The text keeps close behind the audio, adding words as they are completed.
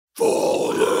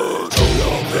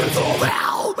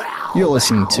You're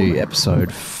listening to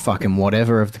episode fucking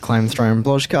whatever of the Claim Throne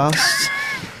Blogcast.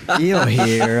 You're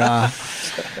here,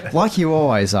 like you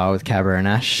always are, with Cabba and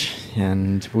Ash.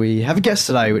 And we have a guest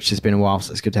today, which has been a while,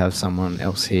 so it's good to have someone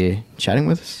else here chatting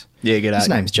with us. Yeah, good. His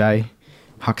name's Jay.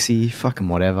 Huxy, fucking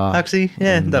whatever. Huxy,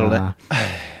 yeah, And, that'll do.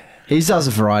 He does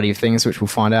a variety of things, which we'll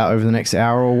find out over the next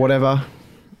hour or whatever.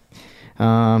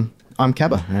 I'm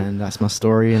Cabba, and that's my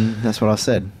story, and that's what I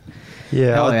said.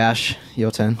 Yeah. Hello, Ash.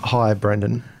 Your turn. Hi,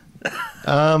 Brendan.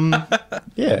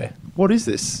 Yeah. What is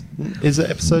this? Is it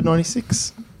episode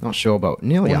 96? Not sure, but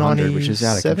nearly Or 100, which is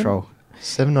out of 97? control.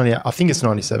 798. I think it's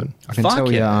 97. I can Fuck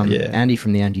tell yeah. you, Yeah. Andy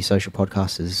from the Antisocial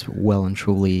Podcast is well and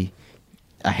truly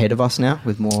ahead of us now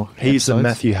with more He's the episodes.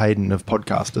 Matthew Hayden of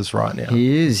podcasters right now.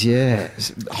 He is, yeah.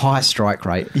 High strike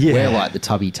rate. Yeah. We're like the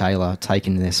Tubby Taylor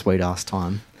taking their sweet ass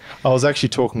time. I was actually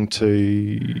talking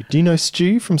to... Do you know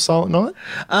Stu from Silent Night?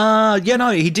 Yeah, no,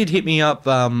 he did hit me up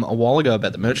a while ago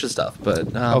about the merch and stuff,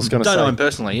 but I was gonna don't know say- him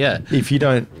personally, yeah. If you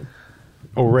don't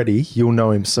already, you'll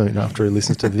know him soon after he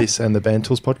listens to this and the Band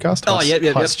Tools podcast. Oh, Hi, yep.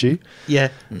 Hi, Stu. Yeah.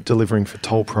 Delivering for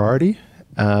Toll Priority.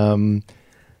 What am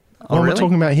I really?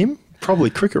 talking about him? Probably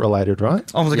cricket related, right?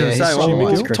 I was Yeah, going to he's say, Stu well,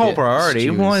 McGill. it's top Cricket. priority.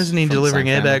 Stu Why is isn't he from the delivering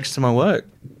same family. airbags to my work?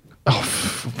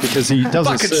 Because he doesn't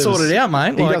Fucking service, sort it out,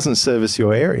 mate. He Like- doesn't service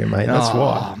your area, mate. That's Oh,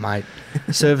 why. mate.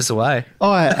 Service away.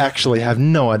 I actually have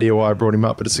no idea why I brought him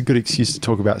up, but it's a good excuse to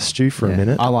talk about Stu for a Yeah.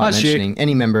 minute. I like Hi, Stu. mentioning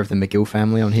any member of the McGill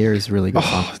family on here is really good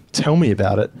Oh, fun. tell me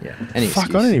about it. Yeah. Any Fuck,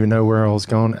 excuse. I don't even know where I was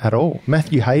going at all.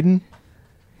 Matthew Hayden.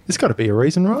 There's got to be a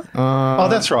reason, right? Oh,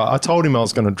 that's right. I told him I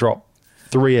was going to drop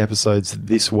 3 episodes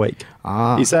this week.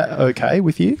 Is that okay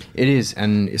with you? It is,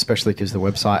 and especially because the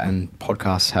website and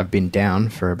podcasts have been down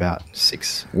for about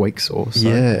 6 weeks or so.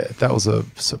 Yeah, that was a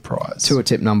surprise. Tour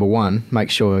tip number 1, make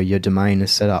sure your domain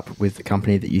is set up with the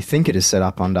company that you think it is set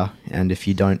up under, and if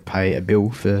you don't pay a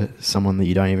bill for someone that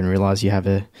you don't even realise you have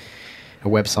a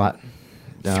website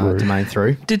domain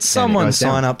through. Did then it someone goes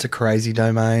down. sign up to Crazy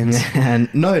Domains? And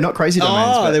no, not Crazy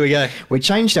Domains. Oh, but there we go. We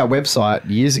changed our website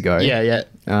years ago. Yeah.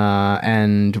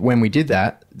 And when we did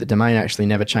that, the domain actually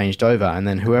never changed over. And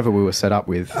then whoever we were set up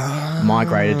with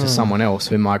migrated to someone else,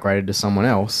 who migrated to someone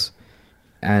else.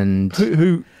 And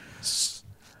Who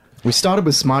we started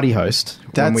with Smarty Host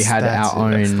when we had That's our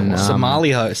the own one.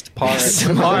 Somali host.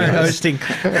 Pirate hosting.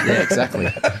 Yeah, exactly.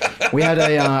 We had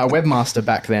a webmaster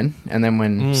back then, and then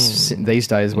when these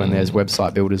days when there's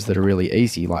website builders that are really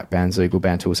easy, like Bandzoogle,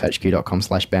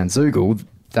 bandtoolshq.com/Bandzoogle,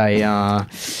 they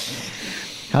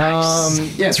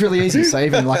yeah, it's really easy. So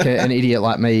even like an idiot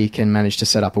like me can manage to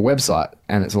set up a website,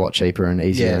 and it's a lot cheaper and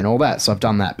easier Yeah. and all that. So I've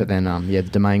done that, but then the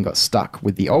domain got stuck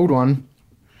with the old one.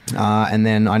 And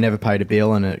then I never paid a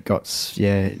bill, and it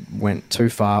went too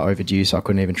far overdue, so I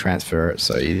couldn't even transfer it.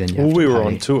 So then you have Well, to we were pay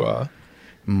on tour.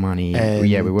 money. And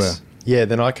Yeah, we were. Yeah,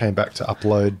 then I came back to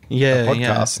upload Yeah, a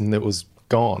podcast and it was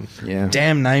gone. Yeah,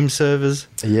 Damn name servers.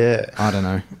 Yeah. I don't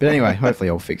know, but anyway, hopefully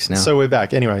all fixed now. So we're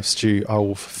back. Anyway, Stu, I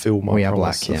will fulfill my We are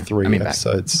promise back, yeah. of 3 I mean, back.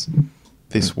 episodes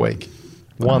this week.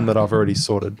 One that I've already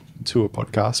sorted to a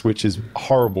podcast, which is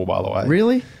horrible, by the way.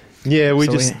 Really? Yeah, we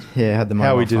So just... had the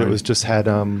How we mobile did it phone. was just had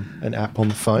an app on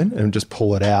the phone and just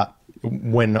pull it out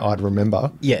when I'd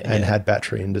remember. Yeah, And yeah. had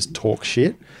battery and just talk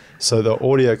shit. So the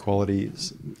audio quality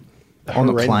is on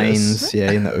the horrendous. planes,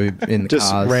 in the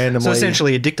Just cars. randomly. So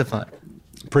essentially a dictaphone.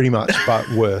 Pretty much, but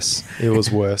worse. It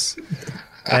was worse.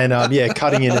 And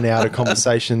cutting in and out of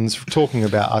conversations, talking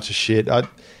about utter shit. I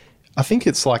think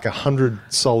it's like 100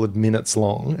 solid minutes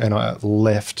long, and I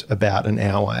left about an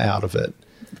hour out of it.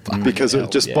 Because hell,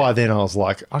 just yeah. by then I was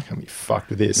like, I can't be fucked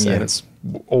with this. Yeah. And it's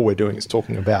all we're doing is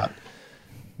talking about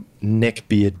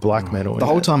neckbeard black metal. The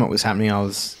whole time it was happening, I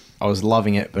was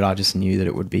loving it, but I just knew that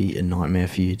it would be a nightmare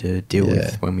for you to deal Yeah.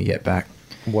 with when we get back.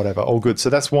 Whatever, all good. So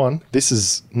that's one. This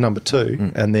is number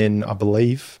 2. And then I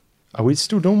believe, are we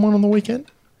still doing one on the weekend?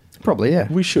 Probably, yeah.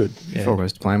 We should. If all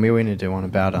goes to plan, we need to do one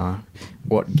about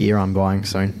what gear I'm buying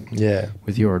soon, Yeah.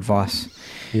 with your advice.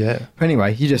 Yeah. But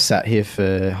anyway, you just sat here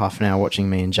for half an hour watching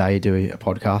me and Jay do a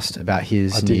podcast about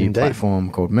his I did new indeed. platform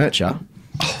called Mercher.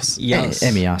 Yes.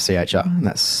 Merchr. And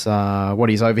that's what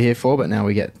he's over here for, but now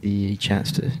we get the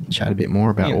chance to chat a bit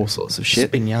more about Yeah. all sorts of shit.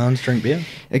 Spin yarns, drink beer.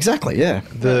 Exactly, yeah.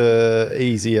 The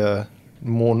easier,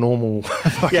 more normal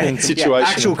fucking situation.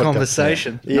 Actual of podcast.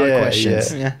 conversation. No Yeah,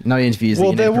 questions. yeah. No interviews. that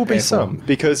Well, you need there to will be prepare for. some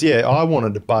because I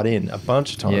wanted to butt in a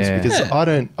bunch of times Yeah. because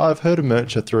Yeah. I've heard of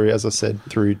Mercher through, as I said,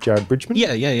 through Jared Bridgman.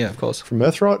 Yeah, of course. From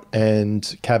Earthrot,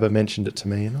 and Cabba mentioned it to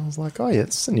me, and I was like, oh yeah,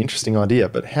 it's an interesting idea,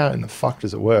 but how in the fuck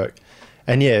does it work?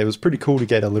 And yeah, it was pretty cool to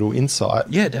get a little insight.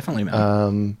 Yeah, definitely,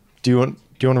 man. Do you want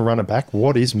to run it back?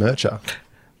 What is Mercher?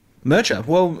 Mercher.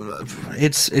 Well,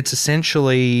 it's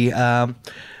essentially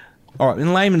all right,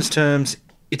 in layman's terms,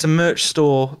 it's a merch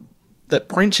store that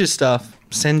prints your stuff,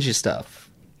 sends you stuff,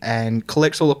 and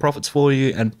collects all the profits for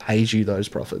you and pays you those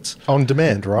profits. On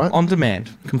demand, right? On demand,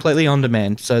 completely on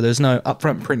demand. So there's no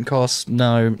upfront print costs,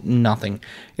 no nothing.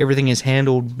 Everything is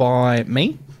handled by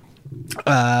me.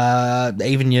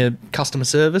 Even your customer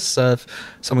service. So if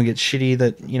someone gets shitty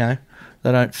that, you know,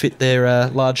 they don't fit their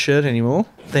large shirt anymore,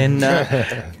 then,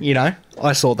 you know,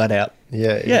 I sort that out.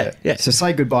 Yeah. So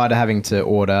say goodbye to having to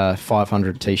order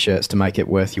 500 t-shirts to make it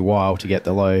worth your while to get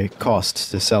the low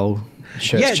cost to sell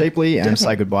shirts Yeah, cheaply, and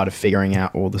definitely. say goodbye to figuring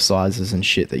out all the sizes and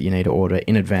shit that you need to order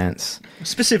in advance.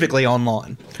 Specifically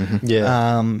online.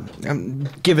 Yeah.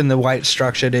 Given the way it's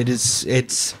structured, it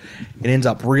ends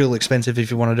up real expensive if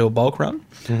you want to do a bulk run.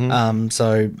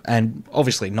 So, and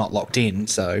obviously not locked in.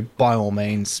 So by all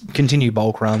means, continue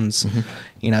bulk runs.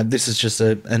 You know, this is just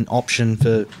an option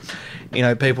for, you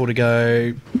know, people to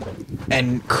go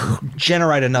and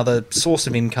generate another source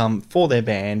of income for their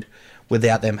band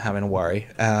without them having to worry.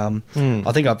 I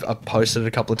think I've posted it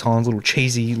a couple of times, little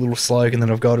cheesy little slogan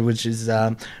that I've got, which is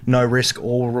no risk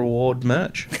or reward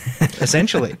merch,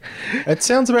 essentially. It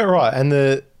sounds about right. And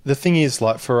the thing is,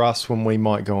 like, for us, when we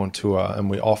might go on tour and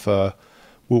we'll offer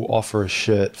a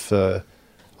shirt for,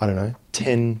 I don't know,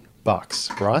 $10,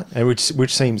 right? And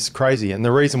which seems crazy. And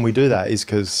the reason we do that is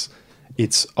because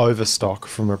it's overstock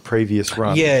from a previous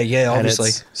run. Yeah, And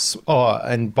obviously.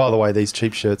 and by the way, these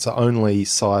cheap shirts are only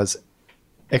size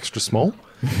extra small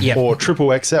Yep. or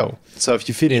triple XL. So if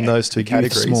you fit in those two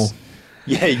categories, small.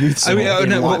 Yeah, youth small.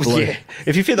 Yeah.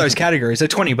 If you fit those categories, they're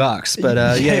 $20. But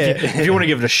if you want to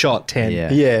give it a shot, 10.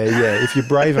 Yeah. Yeah. If you're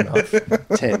brave enough,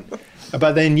 10.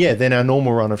 But then our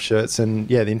normal run of shirts, and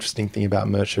the interesting thing about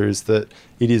Mercher is that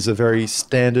it is a very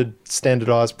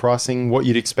standardized pricing, what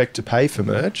you'd expect to pay for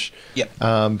merch. Yep.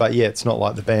 But it's not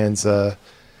like the bands are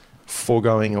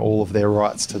foregoing all of their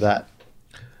rights to that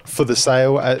for the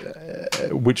sale,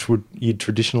 which you'd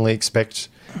traditionally expect.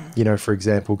 You know, for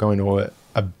example, going to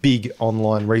a big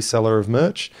online reseller of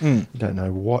merch. You don't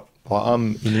know what. Like,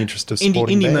 I'm in the interest of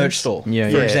supporting indie bands. merch store, Yeah,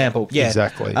 for yeah. example. Yeah,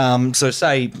 Exactly. So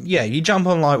say, you jump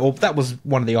on that was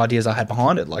one of the ideas I had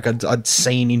behind it. Like I'd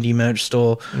seen indie merch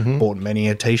store, bought many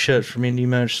a t-shirt from indie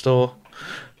merch store.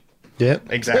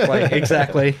 Yep.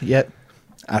 Exactly. Yep.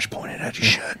 Ash pointed at your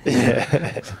shirt.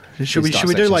 Should we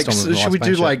Starts do actually like storming the should we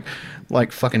do lifespan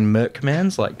like fucking merc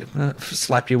commands, like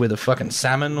slap you with a fucking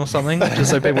salmon or something, just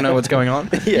so people know what's going on?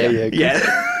 Yeah.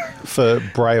 For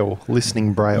Braille,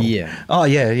 listening Braille. Yeah. Oh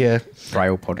yeah.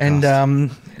 Braille podcast.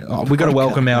 And we got to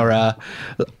welcome our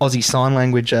Aussie Sign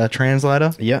Language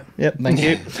translator. yeah. Yep, thank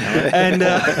you. And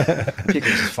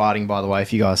Pickles is farting, by the way.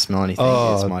 If you guys smell anything,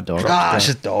 it's my dog. it's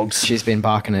just dogs. She's been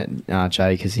barking at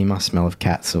Jay because he must smell of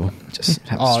cats or just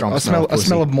have a strong I smell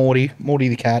pussy. of Morty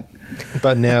the cat.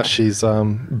 But now she's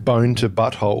bone to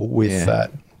butthole with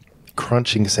that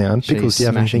crunching sound. She's Pickles, do you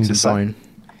have anything smashing to some say? bone.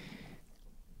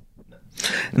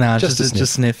 Nah, Just a sniff.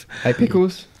 just sniff. Hey,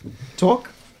 Pickles. Talk.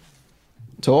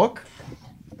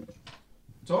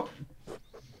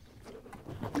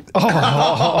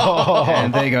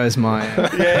 And there goes my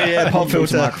pop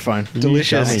filter. microphone.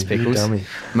 Delicious. Thanks, You Pickles. dummy.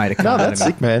 Made a No, cunt out that's of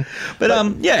me. sick, man.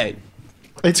 But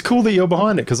It's cool that you're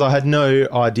behind it because I had no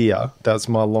idea. That's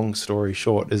my long story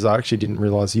short, is I actually didn't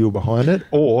realise you were behind it.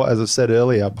 Or, as I said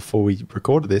earlier before we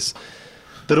recorded this,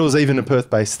 that it was even a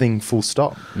Perth-based thing, full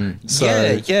stop. So,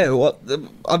 yeah. Well,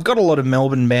 I've got a lot of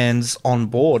Melbourne bands on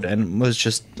board, and was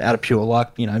just out of pure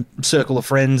luck, circle of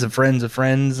friends of friends of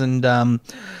friends, and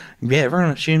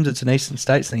everyone assumes it's an Eastern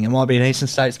States thing. It might be an Eastern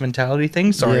States mentality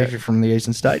thing. Sorry Yeah. if you're from the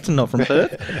Eastern States and not from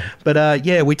Perth, but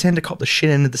we tend to cop the shit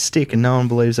end of the stick, and no one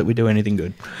believes that we do anything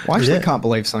good. Well, I actually Yeah. can't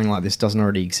believe something like this doesn't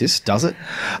already exist, does it?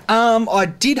 I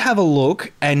did have a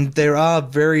look, and there are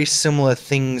very similar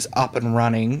things up and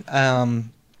running.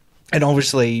 And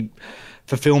obviously,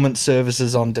 fulfillment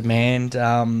services on demand.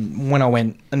 When I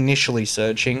went initially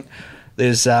searching,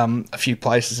 there's a few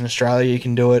places in Australia you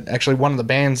can do it. Actually, one of the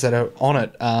bands that are on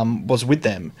it was with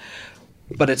them,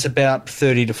 but it's about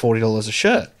 $30 to $40 a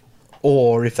shirt.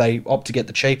 Or if they opt to get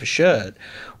the cheaper shirt, it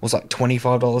was like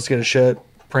 $25 to get a shirt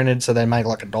printed, so they make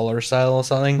like $1 a sale or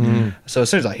something. So as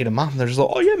soon as I hit them up, they're just like,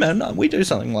 "Oh yeah, man, no, we do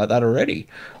something like that already."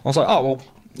 I was like, "Oh well,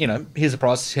 here's the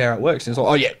price, here's how it works." And it's like,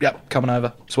 "Oh yeah, yep, coming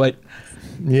over, sweet."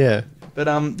 yeah. But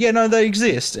no, they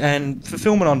exist, and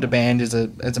fulfillment on demand is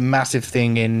a massive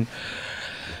thing in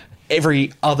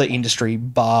every other industry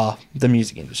bar the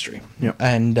music industry. Yep.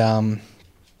 And I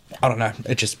don't know,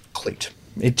 it just clicked.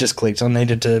 It just clicked. I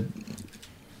needed to,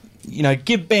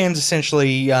 give bands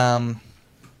essentially, I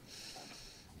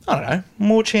don't know,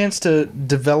 more chance to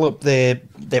develop their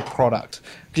product.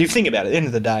 Because you think about it, at the end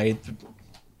of the day,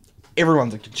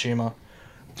 everyone's a consumer.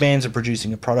 Bands are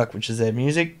producing a product, which is their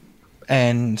music,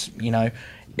 and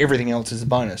everything else is a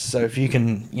bonus. So if you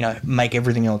can make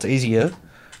everything else easier,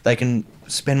 they can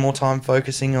spend more time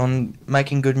focusing on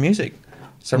making good music.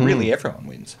 So really, everyone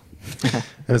wins. And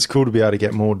it's cool to be able to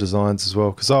get more designs as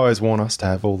well, because I always want us to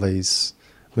have all these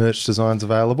merch designs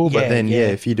available. But then,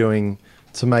 if you're doing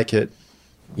to make it,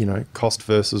 cost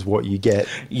versus what you get,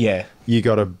 you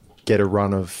got to get a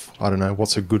run of, I don't know,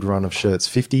 what's a good run of shirts?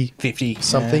 50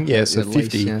 something? Yeah, so at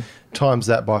 50 least, times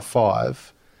that by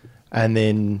 5, and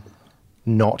then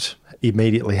not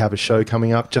immediately have a show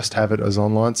coming up, just have it as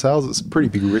online sales. It's a pretty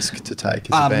big risk to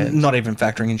take as a band. Not even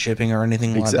factoring in shipping or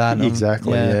anything like that.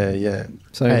 Exactly, yeah.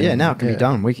 So now it can be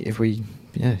done. If we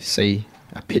see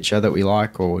a picture that we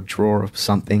like or draw of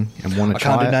something and want to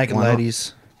try it. I can't do naked why not?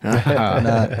 ladies.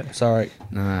 No, sorry.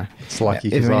 No. It's like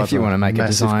you Even if you want to make a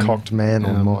design, cocked man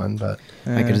on mine, but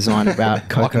make a design about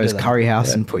Coco's do that. Curry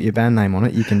House and put your band name on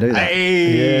it, you can do that.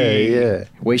 yeah.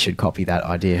 We should copy that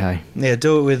idea, hey? Yeah,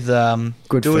 do it with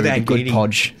Good do food, it with a good Angidi.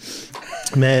 podge.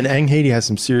 Man, Anghidi has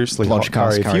some seriously hot Lodge curry.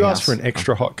 Cast If Curry you ask House. for an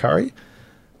extra hot curry,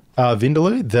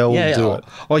 Vindaloo, they'll do it.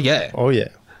 Oh yeah. Oh yeah,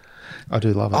 I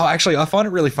do love it. Oh, actually, I find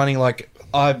it really funny. Like,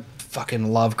 I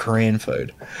fucking love Korean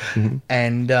food,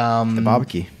 and The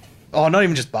barbecue. Oh, not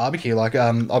even just barbecue. Like,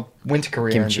 I went to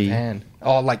Korea Kimchi. and Japan.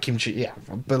 Oh, like kimchi, yeah,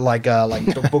 but like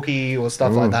tteokbokki or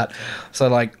stuff like that. So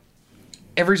like,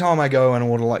 every time I go and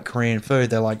order like Korean food,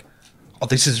 they're like, "Oh,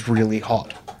 this is really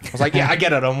hot." I was like, "Yeah, I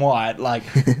get it. I'm white. Like,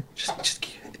 just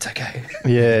it's okay."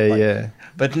 Yeah.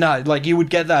 But no, like you would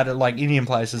get that at like Indian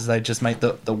places. They just make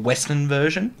the Western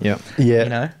version. Yep.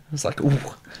 Yeah. It's like, ooh,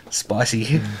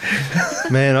 spicy.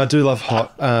 Man, I do love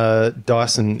hot.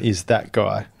 Dyson is that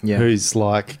guy Yeah. who's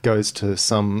like goes to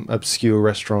some obscure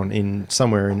restaurant in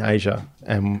somewhere in Asia,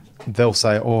 and they'll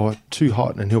say, "Oh, too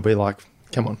hot," and he'll be like,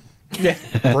 "Come on." Yeah,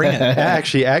 bring it.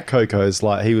 Actually, at Coco's,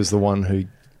 like he was the one who,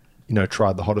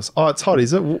 tried the hottest. Oh, it's hot,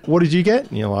 is it? What did you get?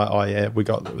 And you're like, "Oh yeah, we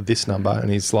got this number,"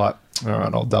 and he's like, "All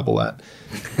right, I'll double that."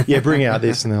 Yeah, bring out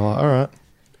this, and they're like, "All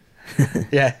right."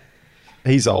 Yeah.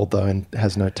 He's old though and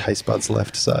has no taste buds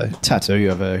left, so Tattoo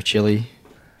of a chili.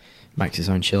 Makes his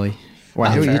own chili. Wait,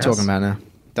 who are fair you enough. talking about now?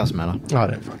 Doesn't matter. I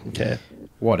don't fucking care.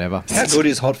 Whatever. How good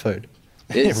is hot food?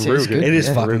 It's real good. It is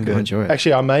Yeah, fucking real good. I enjoy it.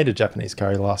 Actually, I made a Japanese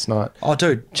curry last night. Oh,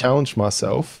 dude. Challenged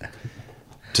myself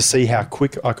to see how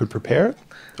quick I could prepare it,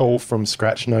 all from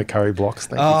scratch, no curry blocks.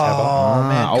 Thank you, Cabba. Oh,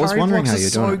 man. I was curry wondering blocks how are you're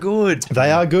doing so it. good.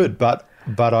 They are good, but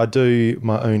I do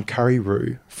my own curry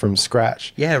roux from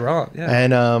scratch, Yeah, right. Yeah.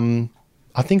 and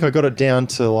I think I got it down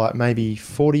to like maybe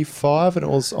 45, and it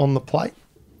was on the plate,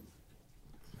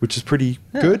 which is pretty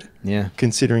good. Yeah.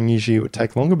 Considering usually it would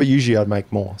take longer, but usually I'd make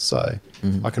more, so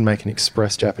I can make an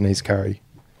express Japanese curry.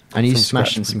 And you From scratch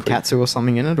smashing some pretty quick. katsu or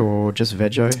something in it, or just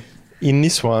veggie? In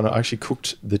this one, I actually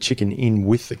cooked the chicken in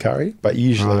with the curry, but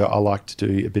usually Right. I like to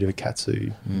do a bit of a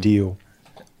katsu deal.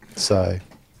 So,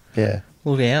 yeah.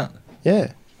 Look out.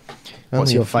 Yeah. What's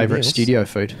Only your a few favourite meals. studio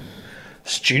food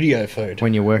Studio food.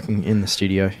 when you're working in the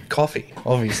studio? Coffee,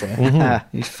 obviously. Ah,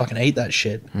 You fucking eat that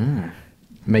shit.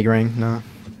 Meagering? No.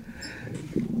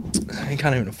 You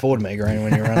can't even afford Megarine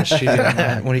when you're around a studio.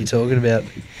 Mate. What are you talking about?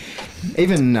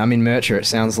 Even, Mercher, it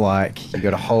sounds like you've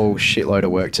got a whole shitload of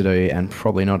work to do and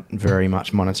probably not very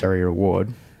much monetary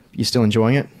reward. You still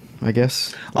enjoying it, I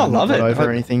guess? I love Not it. over I-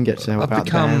 or anything? Get to help out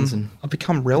the bands and... I've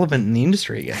become relevant in the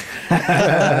industry again.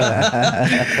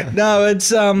 No,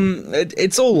 it's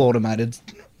all automated.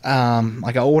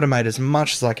 Like I automate as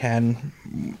much as I can.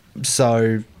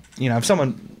 So, if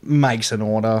someone makes an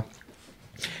order,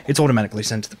 it's automatically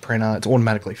sent to the printer. It's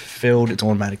automatically filled. It's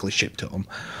automatically shipped to them.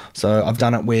 So I've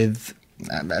done it with,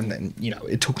 and then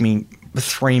it took me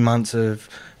 3 months of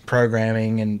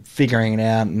programming and figuring it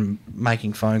out and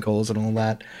making phone calls and all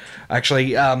that.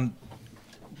 Actually, I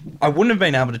wouldn't have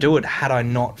been able to do it had I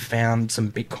not found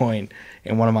some Bitcoin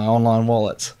in one of my online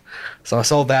wallets. So I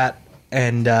sold that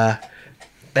and then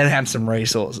had some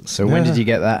resources. So when did you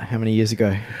get that? How many years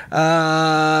ago?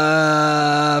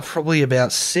 Probably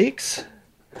about 6.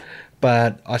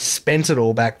 But I spent it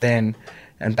all back then.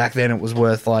 And back then it was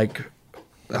worth like,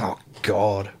 oh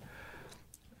God.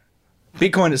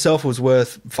 Bitcoin itself was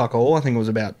worth fuck all. I think it was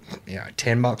about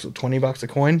 $10 or $20 a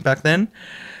coin back then.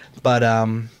 But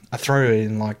I threw it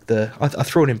in like I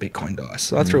threw it in Bitcoin dice.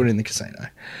 So I threw it in the casino.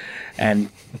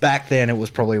 And back then it was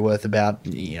probably worth about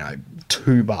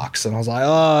 $2. And I was like,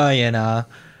 oh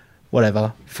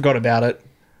whatever. Forgot about it.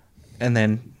 And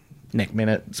then next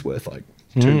minute it's worth like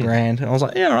 $2,000. And I was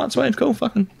like, yeah, all right, sweet, cool,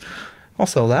 fucking I'll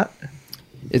sell that.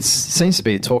 It seems to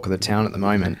be the talk of the town at the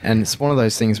moment, and it's one of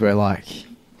those things where, like,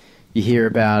 you hear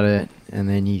about it, and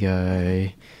then you go,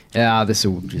 "Yeah, this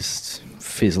will just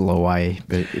fizzle away,"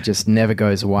 but it just never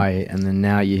goes away. And then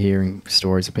now you're hearing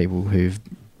stories of people who've,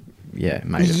 made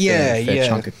a fair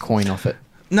chunk of coin off it.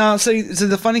 No, so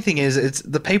the funny thing is, it's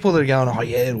the people that are going, "Oh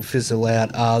yeah, it'll fizzle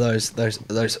out," are those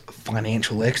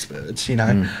financial experts, you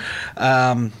know.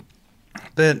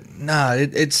 But no,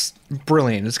 it's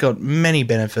brilliant. It's got many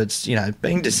benefits, you know.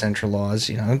 Being decentralized,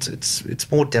 you know,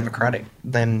 it's more democratic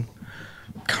than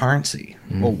currency,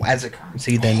 or as a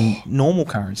currency than normal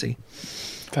currency.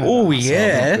 Oh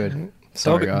yeah. Good.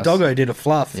 Sorry, guys. Doggo did a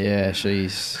fluff. Yeah,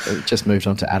 she's just moved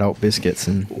on to adult biscuits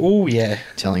and Oh yeah.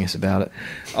 telling us about it.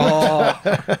 Oh,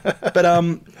 but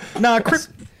no,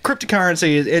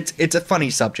 cryptocurrency it's a funny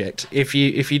subject. If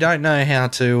you don't know how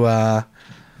to, oh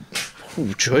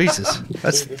Jesus,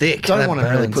 that's thick. Don't That want to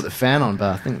really burns. put the fan on,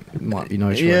 but I think it might be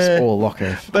no choice. Yeah. Or lock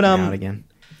her But, out again.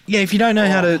 Yeah, if you don't know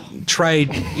how to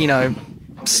trade, you know,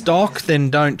 stock, then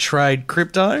don't trade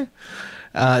crypto.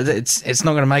 It's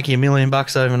not going to make you $1 million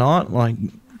overnight. Like,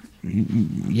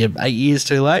 you're 8 years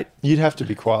too late. You'd have to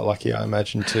be quite lucky, I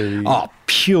imagine, to... Oh,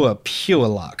 pure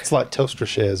luck. It's like Telstra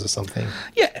shares or something.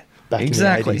 Yeah, Back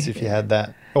exactly. in the 80s, if you had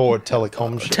that. Or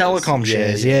telecom shares. Telecom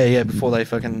shares, yeah, before they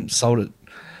fucking sold it.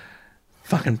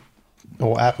 Fucking,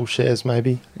 Or Apple shares,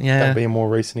 maybe. Yeah. That'd be a more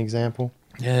recent example.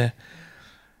 yeah.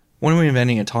 When are we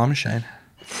inventing a time machine?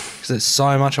 Because there's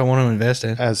so much I want to invest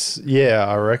in.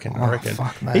 I reckon. Oh,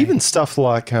 fuck, mate. Even stuff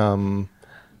like...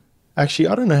 actually,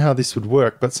 I don't know how this would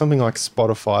work, but something like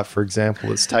Spotify, for example,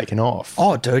 that's taken off.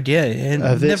 Oh, dude, yeah. Has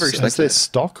Never their expected it.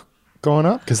 stock gone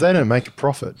up? Because they don't make a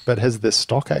profit, but has their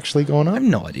stock actually gone I up? have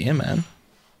no idea, man.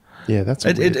 Yeah, that's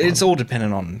a weird It's one. all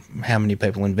dependent on how many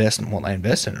people invest and what they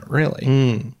invest in it,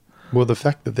 really. Well, the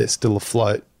fact that they're still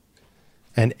afloat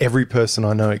and every person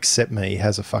I know except me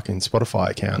has a fucking Spotify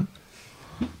account.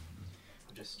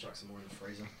 Just chuck some more in the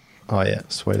freezer. Oh, yeah,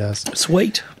 sweet as.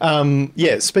 Sweet.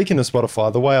 Yeah, speaking of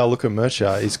Spotify, the way I look at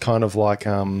Mercha is kind of like,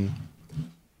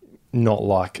 not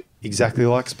like exactly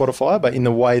like Spotify, but in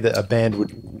the way that a band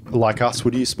would, like us,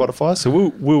 would use Spotify. So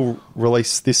we'll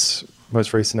release this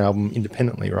most recent album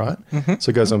independently, right? Mm-hmm.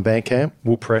 So it goes on Bandcamp.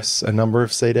 We'll press a number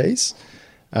of CDs,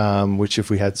 which if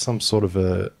we had some sort of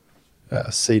a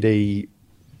CD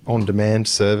on-demand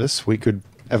service, we could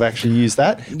have actually used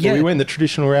that. Yeah. But we went the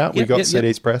traditional route. We Yep, got yep, yep.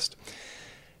 CDs pressed.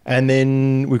 And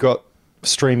then we got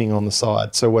streaming on the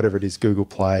side. So whatever it is, Google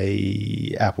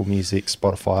Play, Apple Music,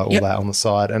 Spotify, all Yep. that on the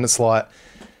side. And it's like,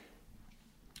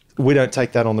 we don't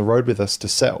take that on the road with us to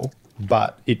sell,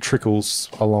 but it trickles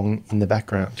along in the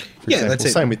background. For Yeah, example. that's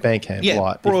it. Same with Bandcamp. Yeah,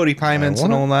 like, royalty if payments I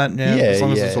and want all it- that. Yeah, Yeah, as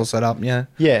long as yeah. it's all set up. Yeah.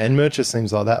 Yeah, and Mercha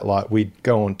seems like that. Like we'd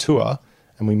go on tour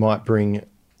and we might bring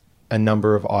a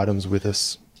number of items with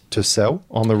us to sell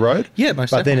on the road. Yeah,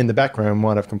 most But then definitely. in the background, we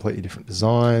might have completely different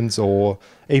designs or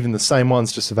even the same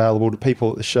ones just available to people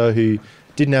at the show who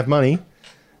didn't have money.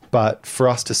 But for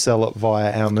us to sell it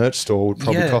via our merch store would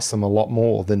probably Yeah. cost them a lot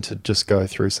more than to just go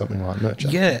through something like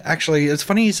Mercha. Yeah, actually, it's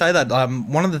funny you say that.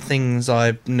 One of the things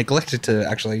I neglected to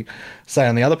actually say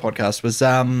on the other podcast was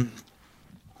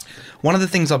one of the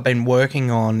things I've been working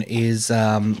on is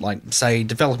like, say,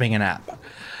 developing an app.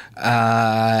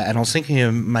 And I was thinking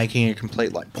of making a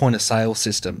complete like point of sale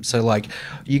system. So like,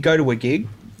 you go to a gig,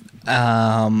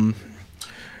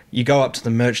 you go up to the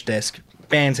merch desk.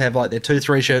 Bands have like their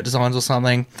 2-3 shirt designs or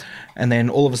something, and then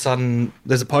all of a sudden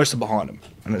there's a poster behind them,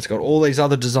 and it's got all these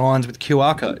other designs with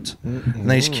QR codes.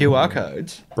 And these QR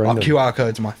codes, Brendan. QR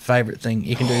codes are my favourite thing.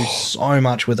 You can do so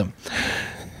much with them.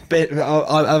 But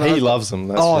He loves them.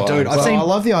 That's Oh, why. dude, I've Well, seen- I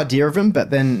love the idea of them, but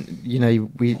then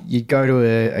you go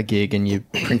to a gig and you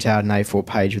print out an A4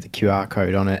 page with a QR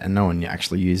code on it, and no one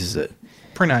actually uses it.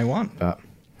 print A1. But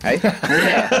hey,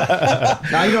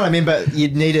 no, you know what I mean. But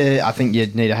I think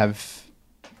you'd need to have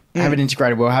it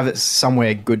integrated well, have it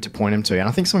somewhere good to point them to, and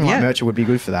I think something like Yeah. Mercha would be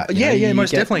good for that. Yeah, yeah,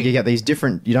 most definitely. You get these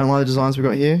different. You don't like the designs we've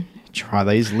got here? Try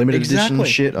these limited edition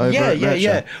shit over at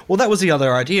Mercha. Well, that was the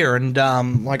other idea, and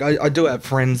like I do have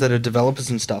friends that are developers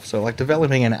and stuff. So like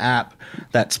developing an app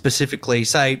that specifically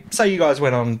say you guys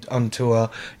went on tour,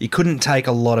 you couldn't take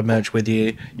a lot of merch with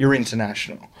you. You're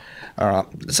international, all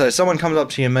right. So someone comes up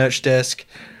to your merch desk.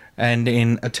 And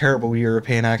in a terrible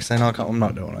European accent, I'm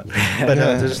not doing it. But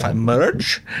they're just like,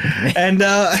 merch. And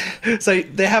so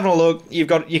they're having a look. You've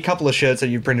got your couple of shirts that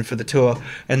you've printed for the tour.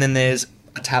 And then there's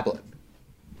a tablet.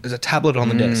 There's a tablet on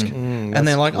the desk. And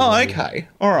they're like, oh, okay.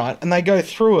 All right. And they go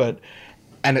through it.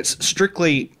 And it's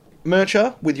strictly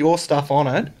Mercha with your stuff on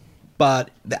it. But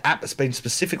the app has been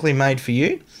specifically made for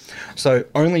you. So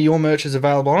only your merch is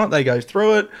available on it. They go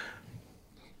through it.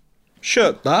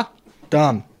 Shirt,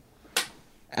 done.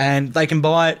 And they can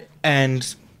buy it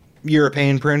and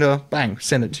European printer, bang,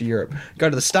 send it to Europe. Go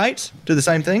to the States, do the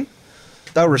same thing.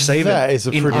 They'll receive That it is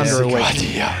a in pretty under a sick week.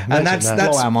 idea. And Imagine that's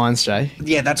that. Blow our minds, Jay.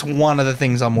 yeah, that's one of the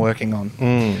things I'm working on.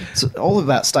 It's all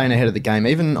about staying ahead of the game.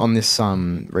 Even on this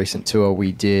recent tour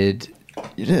we did,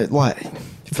 like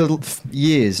for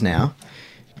years now,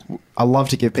 I love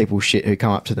to give people shit who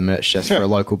come up to the merch desk for a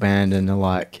local band and they're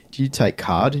like, "Do you take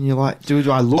card?" And you're like, "Do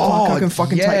I look like I can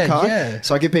fucking take card?" yeah.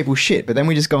 So I give people shit. But then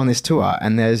we just go on this tour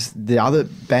and there's the other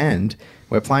band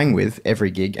we're playing with every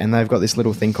gig, and they've got this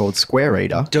little thing called Square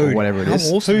Reader Dude, or whatever it how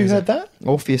is. awesome Who is had it? that?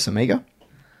 Orpheus Amiga.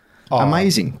 Oh.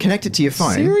 Amazing. Connected to your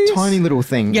phone. Serious? Tiny little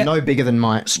thing, Yeah. no bigger than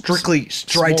my Strictly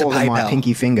straight to smaller than my PayPal.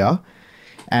 pinky finger.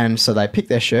 And so they pick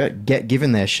their shirt, get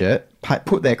given their shirt,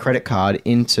 put their credit card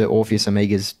into Orpheus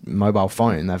Amiga's mobile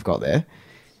phone they've got there,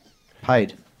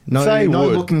 paid. No, They no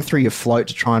would. looking through your float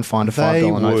to try and find a They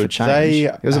 $5 note for would. change. They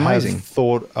It was amazing. have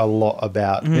thought a lot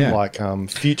about Yeah. like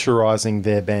futurizing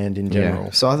their band in general.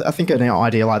 Yeah. So I think an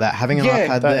idea like that, having an Yeah,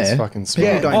 iPad that is there, fucking smart.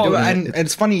 people Yeah, don't do it. and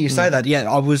it's funny you say that.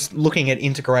 Yeah, I was looking at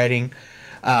integrating,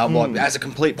 as a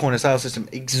complete point of sale system,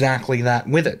 exactly that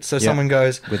with it. So someone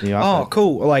goes, With the "Oh, iPad.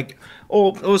 cool!" Like,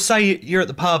 or say you're at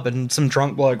the pub and some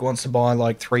drunk bloke wants to buy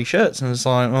like 3 shirts, and it's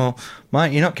like, "Oh,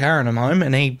 mate, you're not carrying them home,"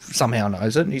 and he somehow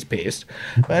knows it, and he's pissed,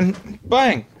 and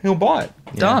bang, he'll buy it.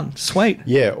 Done, sweet.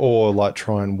 Yeah, or like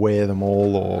try and wear them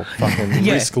all, or fucking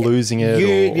Yeah. risk losing it,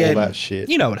 or all that shit.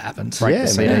 You know what happens. Break Yeah, the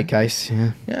CD man. case.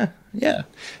 Yeah. Yeah.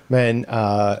 Man,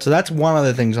 So that's one of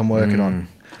the things I'm working on.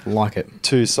 Like it.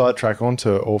 to sidetrack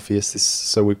onto Orpheus,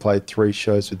 so we played 3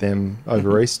 shows with them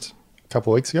over East a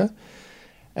couple of weeks ago.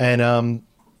 And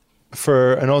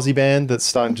for an Aussie band that's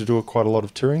starting to do quite a lot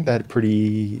of touring, they had a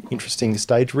pretty interesting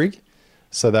stage rig.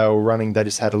 So they were running, they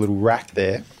just had a little rack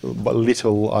there, but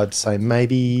little, I'd say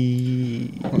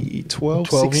maybe 12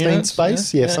 16 units,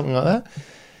 space, yeah. something like that.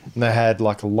 And they had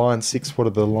like a Line 6, what are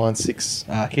the Line 6?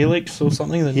 Helix or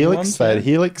something. The new Helix, ones, they yeah. had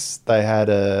Helix, they had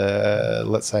a,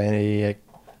 let's say, any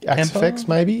Axifex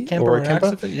maybe, Kemper or a or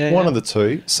Kemper, Axifex, yeah, one yeah. of the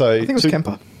two. So I think it was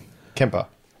Kemper. Kemper.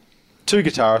 2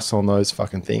 guitarists on those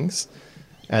fucking things,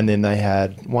 and then they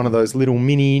had one of those little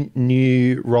mini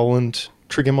new Roland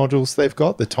trigger modules they've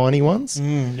got, the tiny ones.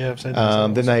 Yeah, I've seen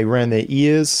those. Then they ran their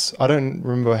ears. I don't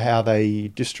remember how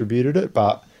they distributed it,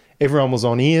 but everyone was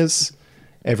on ears.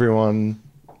 Everyone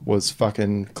was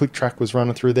fucking click track was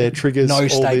running through their triggers. No all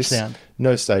stage this. sound.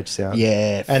 No stage sound.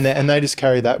 Yeah. And they just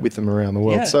carry that with them around the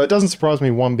world. Yeah. So it doesn't surprise me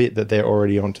one bit that they're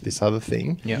already onto this other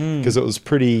thing. Yeah. Because it was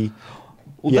pretty.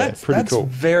 Well, yeah, that's pretty cool.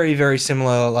 very, very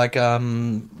similar. Like,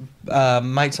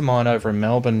 mates of mine over in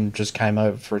Melbourne just came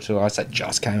over for a tour. I said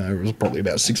just came over. It was probably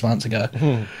about 6 months ago.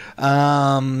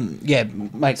 Yeah,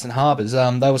 Mates and Harbours.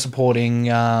 They were supporting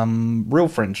Real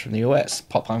Friends from the US,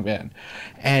 pop punk band.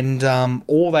 And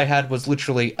all they had was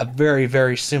literally a very,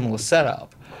 very similar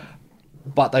setup.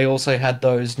 But they also had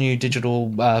those new digital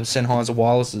Sennheiser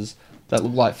wirelesses that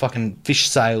look like fucking fish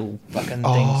sail fucking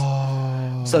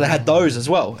things. So they had those as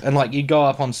well. And like you go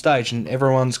up on stage and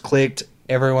everyone's clicked,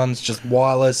 everyone's just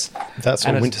wireless. That's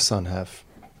and what it's- Wintersun have.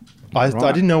 I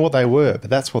didn't know what they were, but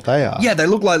that's what they are. Yeah, they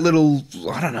look like little,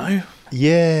 I don't know,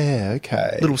 Yeah,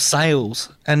 okay. little sails.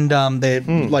 And they're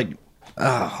like,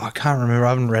 I can't remember, I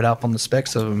haven't read up on the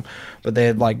specs of them, but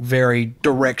they're like very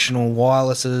directional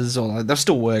wirelesses, or like, they'll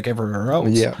still work everywhere else.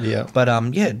 Yeah, yeah. But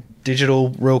yeah,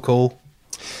 digital, real cool.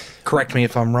 Correct me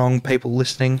if I'm wrong, people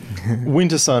listening.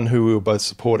 Wintersun, who we were both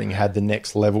supporting, had the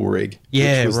next level rig.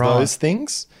 Yeah, which was right. those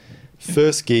things.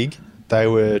 First gig, they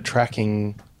were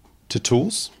tracking to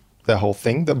tools, their whole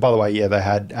thing. By the way, yeah, they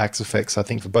had Axifex, I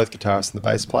think, for both guitarists and the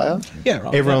bass player. Yeah,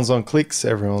 right. Everyone's on clicks,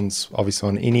 everyone's obviously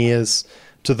on in-ears,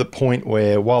 to the point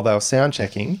where while they were sound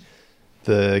checking,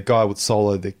 the guy would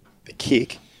solo the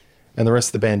kick, and the rest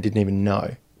of the band didn't even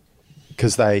know.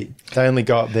 Because they only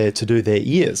go up there to do their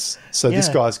ears. So this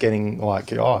Yeah. guy's getting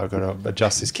like, oh, I've got to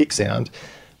adjust this kick sound.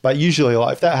 But usually,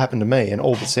 like, if that happened to me and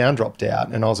all the sound dropped out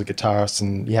and I was a guitarist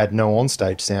and you had no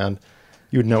onstage sound,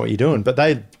 you would know what you're doing. But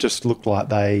they just looked like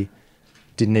they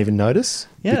didn't even notice.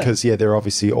 Yeah. Because, yeah, they're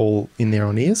obviously all in their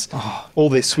own ears. All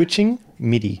their switching,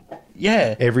 MIDI,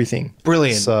 Yeah. everything.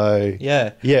 Brilliant. So,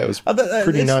 Yeah. yeah, it was pretty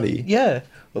it's- nutty. Yeah.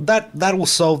 Well, that will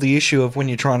solve the issue of when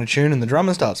you're trying to tune and the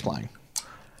drummer starts playing.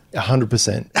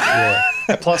 100%. Yeah.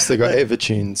 Plus, they got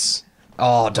Evertunes.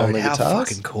 Oh, On dude, the how guitars?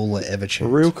 fucking cool are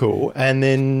Evertunes. Real cool. And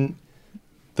then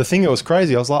the thing that was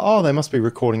crazy, I was like, oh, they must be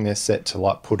recording their set to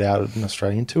like put out an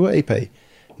Australian tour EP.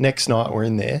 Next night we're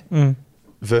in there,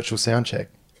 virtual sound check.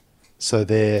 So he's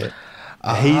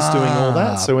doing all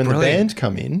that. So when brilliant. the band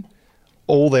come in,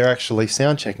 all they're actually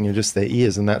sound checking are just their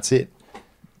ears, and that's it.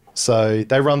 So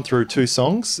they run through 2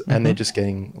 songs and they're just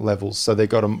getting levels. So they've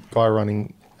got a guy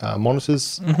running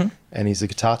monitors, and he's a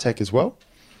guitar tech as well.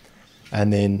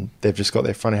 And then they've just got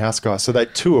their front of house guy. So they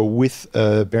tour with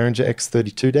a Behringer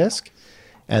X32 desk,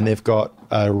 and they've got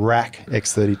a rack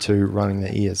X32 running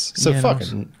their ears. So Yeah,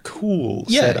 fucking cool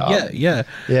Yeah, setup. Yeah.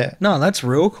 No, that's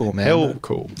real cool, man. Hell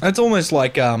cool. It's almost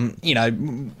like, you know,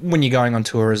 when you're going on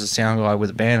tour as a sound guy with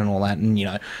a band and all that, and, you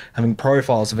know, having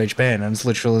profiles of each band, and it's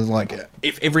literally like,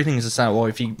 if everything is the same, well,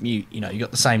 if you know, you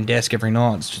got the same desk every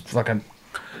night, it's just fucking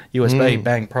USB,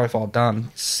 bang, profile, done,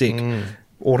 sick,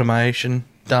 automation,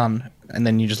 done, and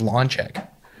then you just line check.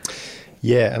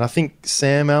 Yeah, and I think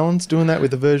Sam Allen's doing that with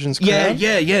the Versions crowd.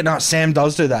 Yeah. No, Sam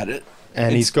does do that.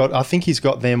 And I think he's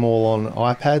got them all on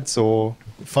iPads or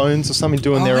phones or something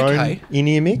doing their own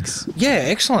in-ear mix. Yeah,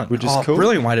 excellent. Which is cool.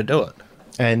 Brilliant way to do it.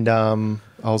 And I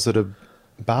was at a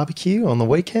barbecue on the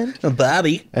weekend. A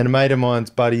Barbie. And a mate of mine's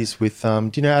buddies with,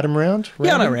 do you know Adam Round?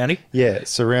 Yeah, I know Roundy. Yeah,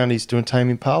 so Roundy's doing Tame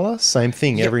Impala. Same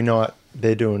thing. Yep. Every night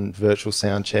they're doing virtual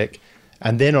sound check.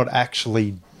 And they're not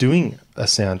actually doing a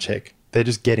sound check. They're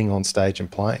just getting on stage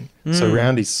and playing. So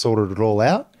Roundy's sorted it all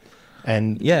out.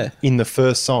 And in the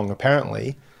first song,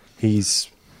 apparently, he's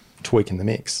tweaking the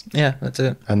mix. Yeah, that's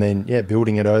it. And then,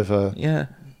 building it over the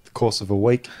course of a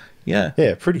week. Yeah.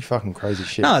 Yeah, pretty fucking crazy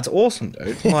shit. No, it's awesome,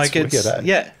 dude. Like, It's wicked,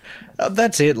 eh?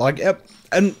 that's it. Like,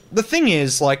 and the thing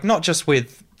is, like, not just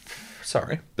with,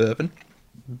 bourbon.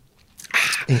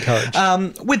 Encouraged.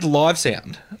 With live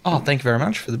sound. Oh, thank you very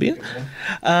much for the beer.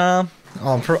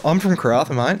 I'm from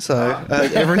Karratha, mate, so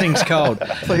everything's cold. I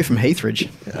thought you were from Heathridge.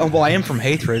 Oh, well, I am from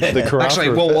Heathridge. The Karratha Actually,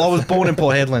 well, I was born in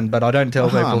Port Hedland, but I don't tell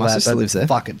people my that. sister lives there.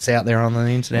 Fuck, it's out there on the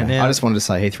internet now. I just wanted to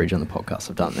say Heathridge on the podcast.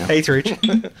 I've done it now.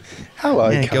 Heathridge. Hello,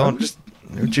 Yeah, go on. cunt.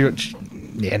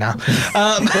 Yeah, no.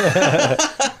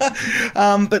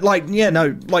 But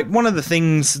like one of the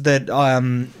things that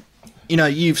you know,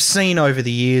 you've seen over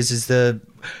the years is the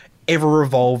ever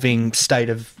evolving state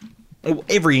of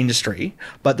every industry,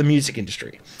 but the music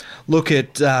industry. Look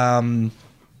at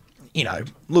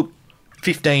look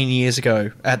 15 years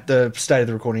ago at the state of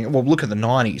the recording. Well, look at the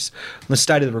 90s, the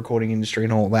state of the recording industry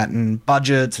and all that, and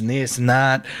budgets and this and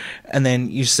that, and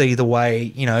then you see the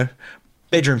way, you know,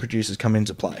 bedroom producers come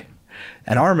into play.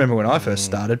 And I remember when I first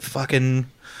started, fucking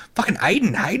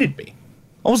Aiden hated me.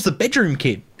 I was the bedroom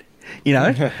kid, you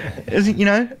know.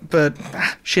 But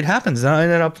shit happens. And I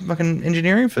ended up fucking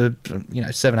engineering for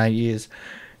 7-8 years,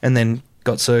 and then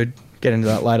got sued. Get into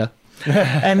that later.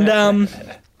 And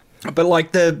but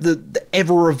like the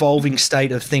ever evolving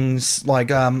state of things, like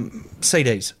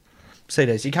CDs.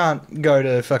 You can't go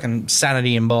to fucking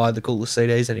Sanity and buy the coolest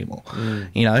CDs anymore.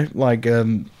 You know, like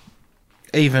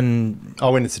even I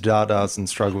went into Dada's and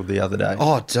struggled the other day.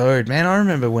 oh, dude, man, I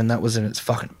remember when that was in its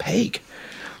fucking peak.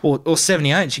 Or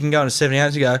 78s. You can go into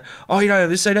 78s and go, oh, you don't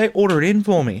have this CD? Order it in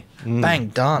for me. Bang,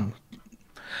 done.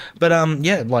 But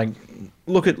like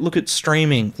look at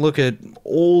streaming. Look at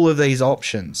all of these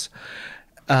options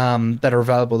that are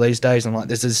available these days. And like,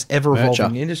 there's this ever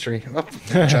evolving industry. Oh,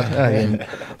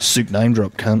 soup name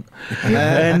drop, cunt.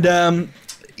 And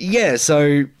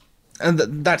so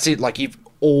that's it. Like, you've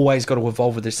always got to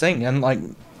evolve with this thing. And like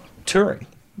touring,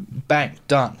 bang,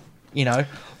 done. You know,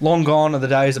 long gone are the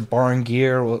days of borrowing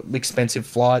gear or expensive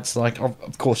flights. Like,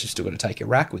 of course, you've still got to take your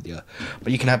rack with you,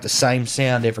 but you can have the same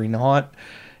sound every night.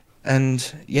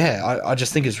 And yeah, I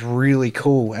just think it's really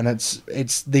cool. And it's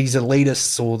these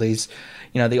elitists or these,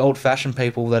 the old fashioned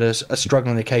people that are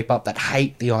struggling to keep up, that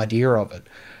hate the idea of it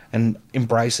and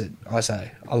embrace it. I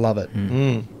say, I love it.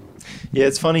 Yeah,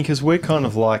 it's funny because we're kind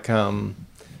of like, Cabba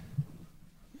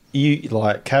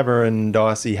and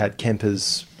Dicey had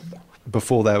Kempers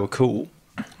before they were cool.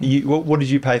 What did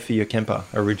you pay for your Kemper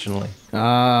originally?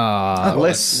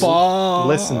 Less than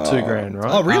 $2,000,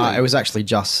 right? Oh, really? It was actually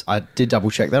I did double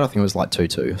check that. I think it was like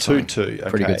 2.2. 2.2. Okay.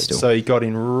 Pretty good still. So he got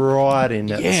in right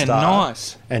in at the start.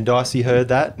 Nice. And Dicey heard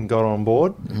that and got on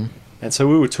board. Mm-hmm. And so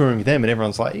we were touring with them, and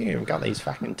everyone's like, "Yeah, we've got these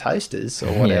fucking toasters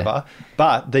or whatever."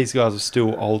 But these guys are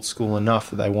still old school enough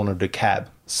that they wanted a cab.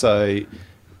 So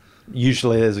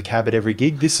usually there's a cab at every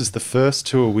gig. This is the first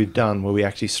tour we've done where we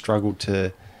actually struggled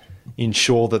to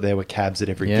ensure that there were cabs at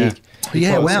every gig.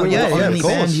 Yeah, wow, we were the only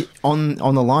band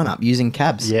on the lineup using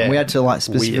cabs. Yeah. And we had to like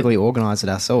specifically organise it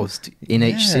ourselves in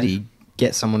each city,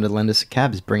 get someone to lend us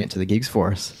cabs, bring it to the gigs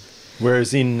for us.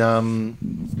 Whereas in on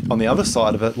the other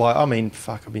side of it,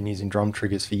 I've been using drum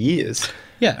triggers for years.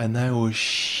 Yeah. And they were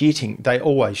shitting. They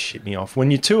always shit me off.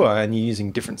 When you tour and you're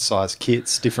using different size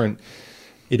kits, it'll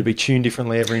be tuned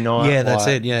differently every night. Yeah, that's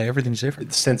it. Yeah, everything's different.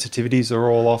 The sensitivities are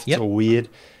all off. It's all weird.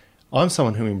 I'm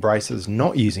someone who embraces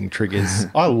not using triggers.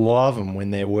 I love them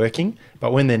when they're working,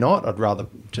 but when they're not, I'd rather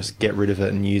just get rid of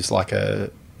it and use like a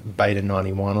Beta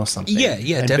 91 or something. Yeah,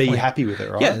 and definitely. be happy with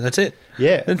it, right? Yeah, that's it.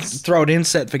 Yeah. Throw it in,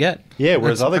 set, forget. Yeah,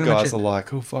 whereas That's other pretty much guys it. are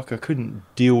like, oh, fuck, I couldn't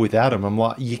deal without him. I'm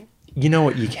like, you know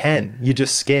what, you can. You're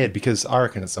just scared because I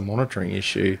reckon it's a monitoring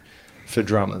issue for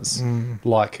drummers.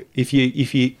 Like, if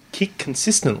you kick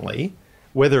consistently,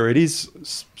 whether it is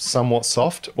somewhat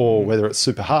soft or whether it's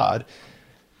super hard,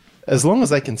 as long as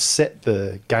they can set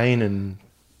the gain and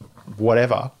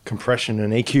whatever, compression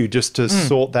and EQ, just to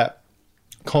sort that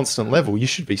constant level, you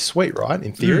should be sweet, right?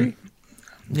 In theory.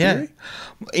 Yeah,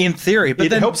 in theory, but It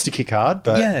then, helps to kick hard,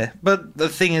 but Yeah, but the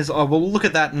thing is, well, look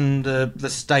at that in the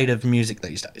state of music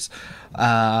these days.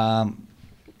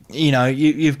 You know,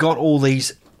 you've got all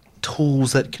these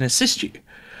tools that can assist you.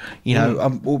 You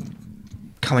know, well,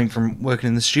 coming from working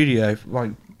in the studio,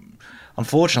 like,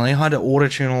 unfortunately, I had to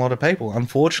auto-tune a lot of people.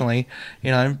 Unfortunately,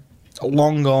 you know,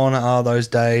 long gone are those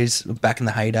days back in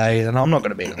the heyday, and I'm not going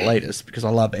to be the latest because I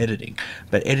love editing,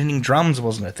 but editing drums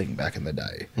wasn't a thing back in the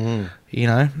day, you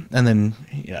know. And then,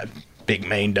 you know, big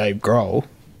mean Dave Grohl,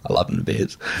 I love him to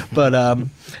bits, but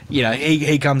you know,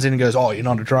 he comes in and goes, "Oh, you're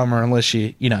not a drummer unless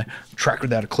you know, track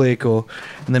without a click," and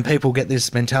then people get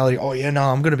this mentality, "Oh yeah, no,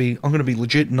 I'm gonna be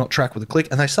legit and not track with a click,"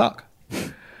 and they suck.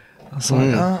 I was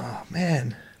like, oh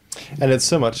man. and it's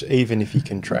so much, even if you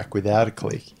can track without a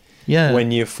click. Yeah.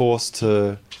 When you're forced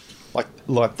to,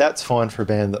 like that's fine for a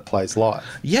band that plays live.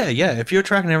 Yeah. If you're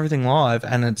tracking everything live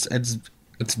and it's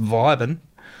vibing.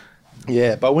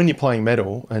 Yeah, but when you're playing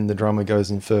metal and the drummer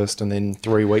goes in first and then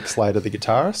 3 weeks later the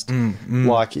guitarist,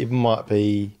 like it might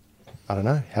be, I don't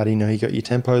know, how do you know you got your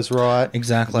tempos right?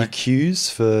 Exactly. Your cues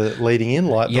for leading in,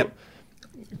 like Yep.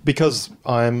 because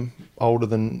I'm older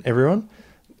than everyone.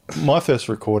 My first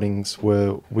recordings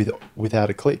were without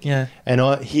a click. Yeah. And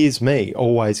here's me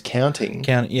always counting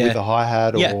Yeah. with a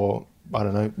hi-hat Yeah. or, I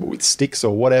don't know, with sticks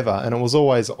or whatever. And it was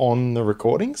always on the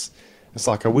recordings. It's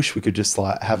like, I wish we could just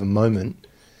like have a moment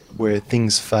where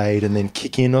things fade and then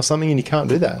kick in or something. And you can't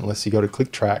do that unless you got a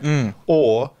click track.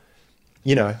 Or,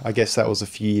 you know, I guess that was a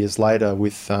few years later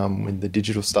with when the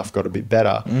digital stuff got a bit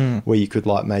better, where you could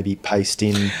like maybe paste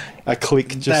in a click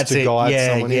just That's to it. guide Yeah,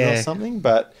 someone in yeah. or something.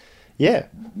 But yeah,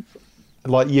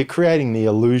 like you're creating the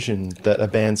illusion that a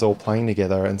band's all playing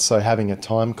together, and so having a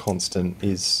time constant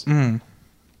is,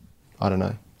 I don't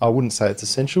know. I wouldn't say it's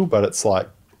essential, but it's like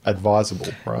advisable,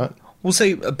 right? Well,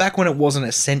 see, back when it wasn't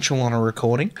essential on a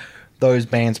recording, those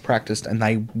bands practiced and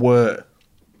they were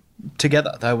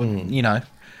together. They were, you know.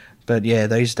 But yeah,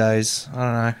 these days, I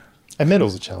don't know. And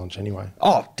metal's a challenge anyway.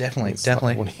 Oh, definitely, It's like,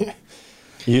 definitely. what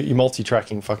do you're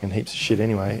multi-tracking fucking heaps of shit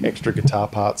anyway. Extra guitar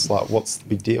parts, like what's the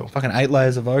big deal? Fucking 8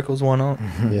 layers of vocals, why not?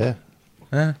 Yeah.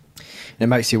 Yeah. It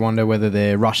makes you wonder whether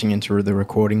they're rushing into the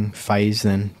recording phase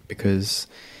then, because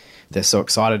they're so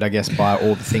excited, I guess, by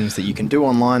all the things that you can do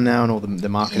online now and all the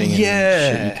marketing and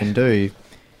shit you can do.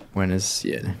 Whereas,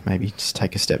 yeah, maybe just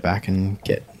take a step back and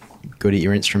get good at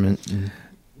your instrument and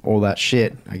all that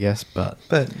shit, I guess. But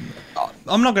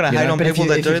I'm not going to you hate know, on but people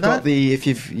that do that.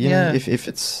 If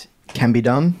it's can be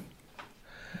done,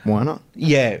 why not?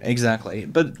 Yeah, exactly.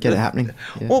 But Get it happening.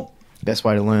 Yeah. Well, Best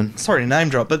way to learn. sorry to name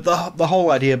drop, but the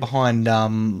whole idea behind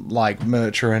like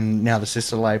Mercher and now the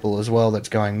sister label as well that's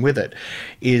going with it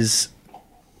is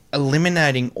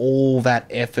eliminating all that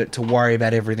effort to worry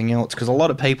about everything else, because a lot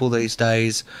of people these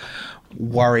days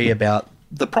worry about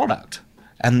the product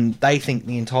and they think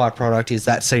the entire product is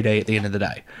that CD at the end of the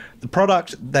day. The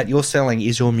product that you're selling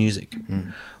is your music.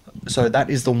 So that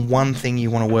is the one thing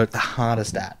you want to work the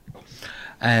hardest at.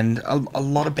 And a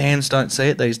lot of bands don't see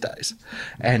it these days.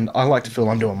 And I like to feel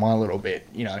I'm doing my little bit,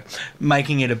 you know,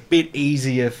 making it a bit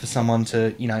easier for someone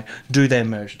to, you know, do their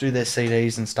merch, do their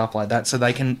CDs and stuff like that, so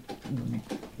they can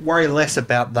worry less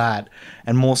about that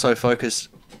and more so focus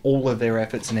all of their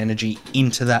efforts and energy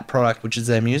into that product, which is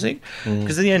their music.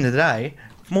 Because at the end of the day,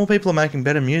 if more people are making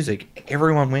better music,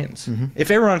 everyone wins. If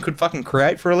everyone could fucking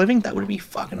create for a living, that would be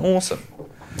fucking awesome.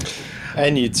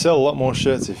 And you'd sell a lot more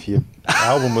shirts if your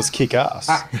album was kick-ass,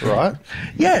 right?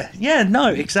 Yeah, no,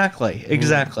 exactly.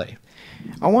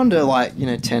 I wonder, like,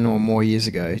 10 or more years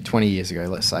ago, 20 years ago,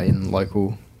 let's say, in the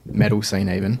local metal scene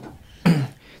even,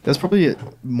 there's probably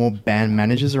more band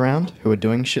managers around who are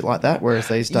doing shit like that, whereas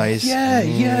these days... Yeah.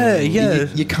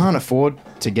 You can't afford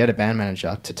to get a band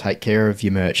manager to take care of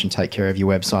your merch and take care of your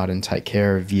website and take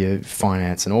care of your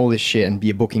finance and all this shit and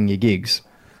be booking your gigs.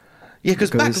 Yeah,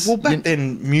 because back you-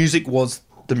 then, music was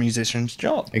the musician's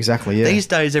job. Exactly, yeah. These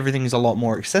days, everything is a lot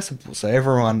more accessible, so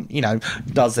everyone,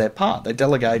 does their part. They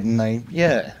delegate and they,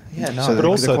 no. So But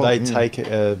also they yeah. take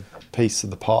a piece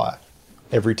of the pie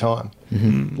every time.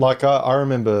 Like I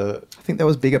remember... I think there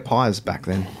was bigger pies back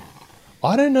then.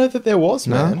 I don't know that there was,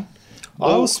 No? man.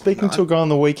 I was speaking to a guy on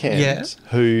the weekend Yeah.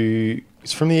 who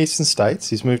is from the eastern states.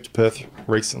 He's moved to Perth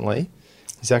recently.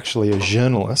 He's actually a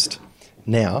journalist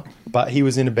now, but he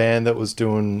was in a band that was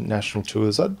doing national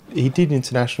tours. He did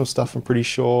international stuff, I'm pretty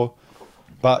sure.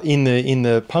 But in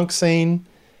the punk scene,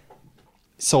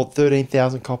 sold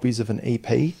 13,000 copies of an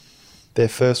EP, their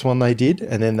first one they did,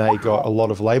 and then they got a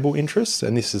lot of label interest.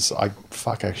 And this is, I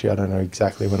don't know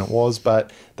exactly when it was,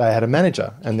 but they had a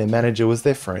manager, and their manager was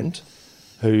their friend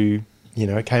who,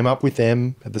 came up with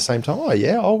them at the same time. Oh,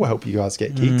 yeah, I'll help you guys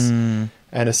get gigs.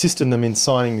 And assisted them in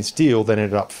signing this deal, then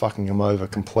ended up fucking them over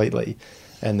completely.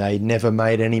 And they never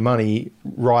made any money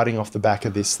riding off the back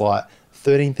of this,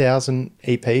 13,000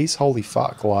 EPs. Holy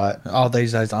fuck, Oh,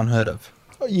 these days unheard of.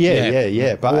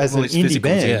 Yeah. But Well, as an it's indie physicals,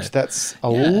 band, yeah. that's a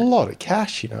lot of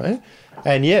cash,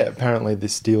 And yeah, apparently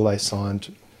this deal they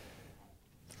signed,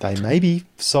 they maybe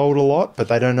sold a lot, but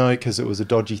they don't know because it was a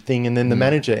dodgy thing. And then the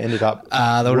manager ended up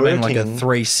There would have been like a working-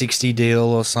 360 deal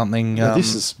or something. Now,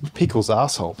 this is Pickle's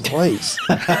asshole, please.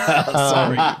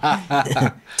 Sorry.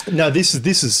 No, this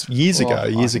is years Oh, ago. I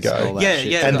Years can smell ago. that Yeah,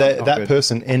 shit. yeah. And Not that good.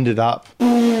 person ended up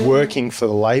working for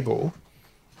the label,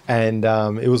 and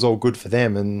it was all good for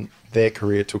them, and their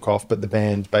career took off, but the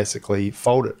band basically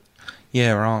folded.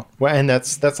 Yeah, right. Well, and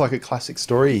that's like a classic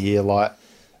story here. Like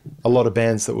a lot of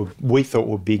bands that we thought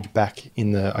were big back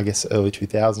in the, I guess, early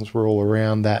 2000s were all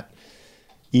around that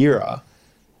era.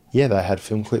 Yeah, they had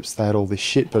film clips, they had all this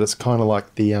shit, but it's kind of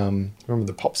like the remember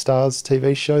the Pop Stars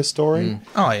TV show story,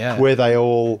 Oh, yeah. where they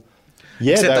all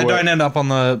Except they were, don't end up on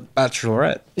the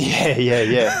Bachelorette.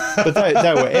 yeah. But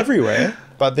they were everywhere.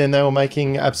 But then they were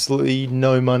making absolutely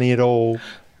no money at all.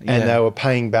 And Yeah. they were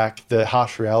paying back the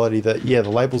harsh reality that, the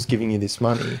label's giving you this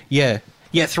money. Yeah.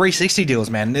 Yeah, 360 deals,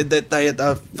 man.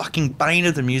 They're fucking bane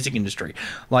of the music industry.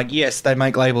 Like, yes, they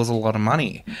make labels a lot of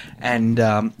money. And,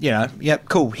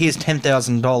 cool, here's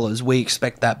 $10,000. We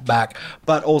expect that back.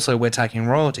 But also, we're taking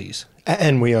royalties.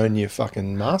 And we own your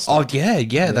fucking master. Oh,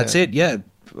 yeah, that's it. Yeah.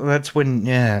 That's when,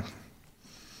 yeah.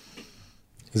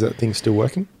 Is that thing still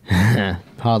working?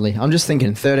 Hardly. I'm just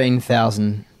thinking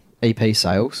 13,000 EP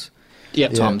sales.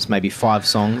 Yep. Times maybe 5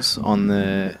 songs on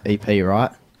the EP,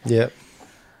 right? Yeah.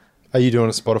 Are you doing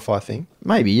a Spotify thing?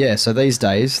 Maybe, yeah. So these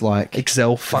days, like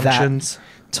Excel functions.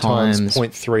 times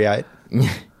 0.38.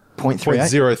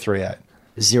 0.38?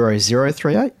 0.038.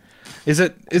 0038? Is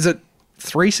it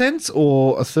 3 cents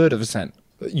or a third of a cent?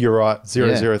 You're right.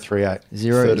 0038.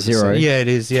 00. Yeah, it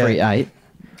is. Yeah. 38.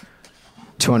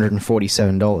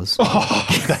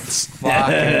 $247. That's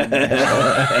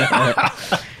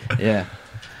Yeah.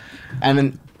 And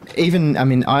then even,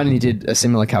 I only did a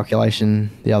similar calculation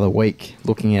the other week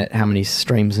looking at how many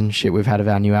streams and shit we've had of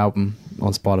our new album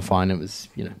on Spotify, and it was,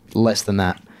 less than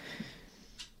that.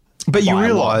 But you By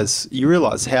a lot.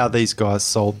 realize how these guys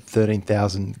sold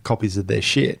 13,000 copies of their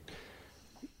shit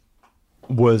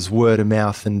was word of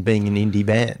mouth and being an indie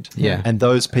band. Yeah. And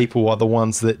those people are the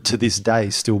ones that to this day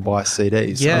still buy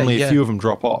CDs. Yeah, Only yeah. a few of them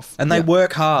drop off. And they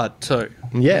work hard too.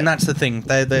 Yeah. And that's the thing.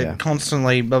 They're Yeah.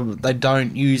 constantly, they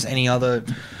don't use any other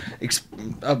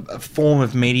a form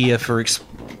of media for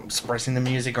expressing the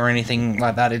music or anything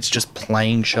like that. It's just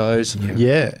playing shows.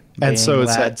 Yeah. And so Being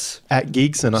it's lads, at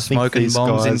gigs, and I think smoking these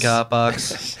bombs in guys, car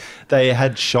parks. they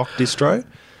had Shock Distro.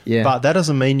 Yeah. But that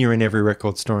doesn't mean you're in every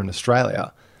record store in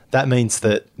Australia. That means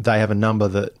that they have a number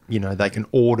that, they can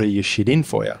order your shit in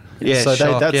for you. Yeah, so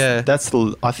Shock,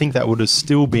 I think that would have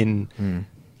still been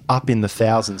up in the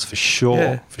thousands for sure.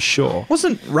 Yeah. For sure.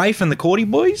 Wasn't Rafe and the Cordy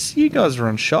Boys? You guys were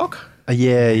on Shock.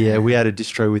 Yeah, we had a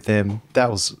distro with them.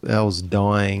 That was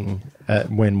dying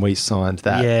when we signed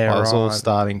that. Yeah, I was all right.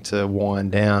 starting to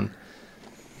wind down.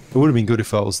 It would have been good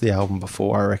if it was the album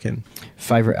before, I reckon.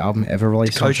 Favorite album ever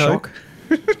released on Koto? Shock?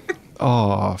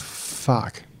 Oh,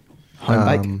 fuck. Home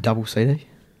Bake, double CD.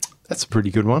 That's a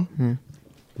pretty good one.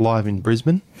 Live in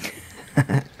Brisbane.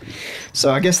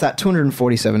 So I guess that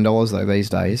 $247 though these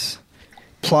days,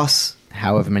 plus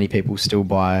however many people still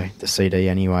buy the CD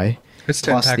anyway, It's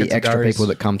 10 plus the packets of extra Gary's. people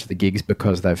that come to the gigs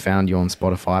because they've found you on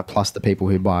Spotify, plus the people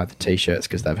who buy the T-shirts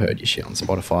because they've heard your shit on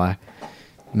Spotify.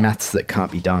 Maths that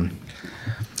can't be done.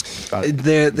 But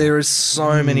There is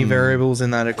so many variables in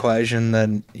that equation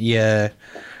that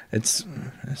it's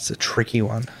a tricky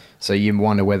one. so you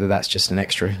wonder whether that's just an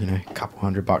extra, couple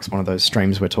 $100, one of those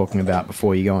streams we're talking about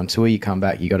before you go on tour. You come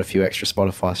back, you got a few extra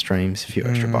Spotify streams, a few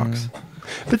extra bucks.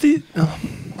 But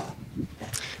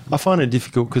I find it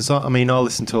difficult because, I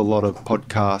listen to a lot of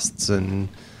podcasts and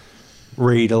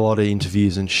read a lot of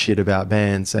interviews and shit about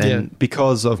bands. And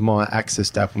because of my access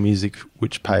to Apple Music,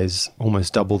 which pays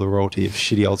almost double the royalty of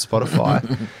shitty old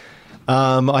Spotify,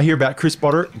 I hear about Chris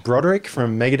Broderick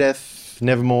from Megadeth,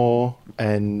 Nevermore,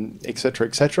 and etc.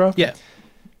 etc. Yeah.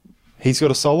 He's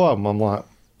got a solo album. I'm like,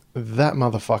 that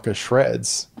motherfucker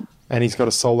shreds. And he's got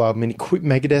a solo album, and he quit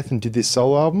Megadeth and did this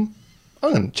solo album.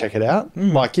 I'm going to check it out.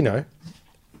 Like, you know,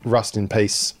 rust in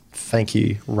peace. Thank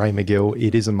you, Ray McGill.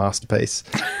 It is a masterpiece.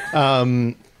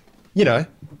 You know,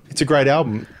 it's a great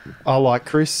album. I like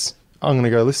Chris. I'm going to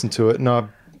go listen to it. And I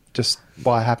just,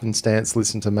 by happenstance,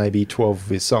 listened to maybe 12 of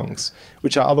his songs,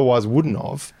 which I otherwise wouldn't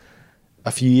have.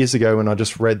 A few years ago when I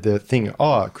just read the thing,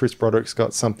 Chris Broderick's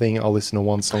got something, I'll listen to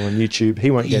one song on YouTube.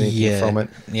 He won't get anything from it.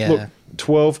 Yeah. Look,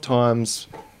 12 times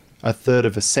a third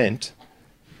of a cent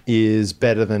is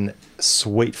better than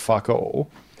sweet fuck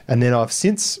all. And then I've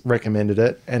since recommended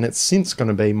it, and it's since going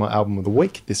to be my album of the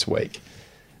week this week.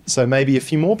 So maybe a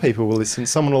few more people will listen.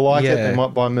 Someone will like it. They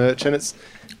might buy merch, and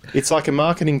it's like a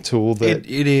marketing tool that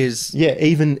It is. Yeah,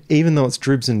 even though it's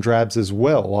dribs and drabs as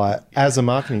well, like as a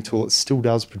marketing tool, it still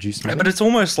does produce money. But it's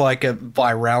almost like a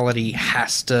virality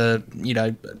has to, you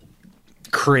know,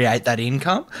 create that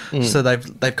income. So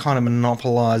they've kind of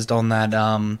monopolized on that.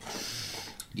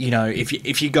 You know,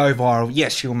 if you go viral,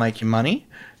 yes, you'll make your money,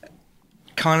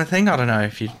 kind of thing. I don't know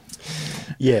if you.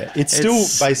 Yeah, it's still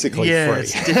basically free.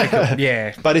 It's difficult.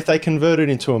 Yeah. But if they convert it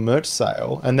into a merch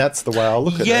sale, and that's the way I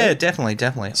look at it. Yeah,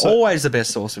 definitely. So- Always the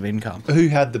best source of income. Who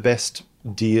had the best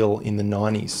deal in the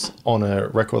 90s on a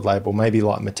record label? Maybe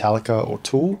like Metallica or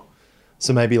Tool.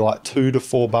 So maybe like $2 to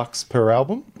 $4 per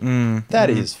album.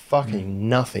 That is fucking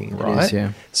nothing, right? is,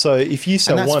 yeah. So if you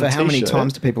sell And that's one for how many t-shirt-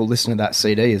 times do people listen to that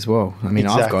CD as well? I mean,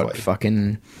 I've got Exactly.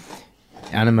 fucking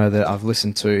Anima that I've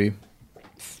listened to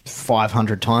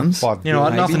 500 times. 5 You know,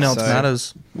 billion, nothing maybe, else so-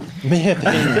 matters.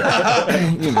 Yeah,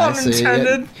 You know, Pun so,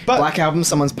 intended. But- Black Album,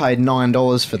 someone's paid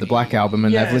 $9 for the Black Album,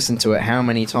 and Yeah. they've listened to it how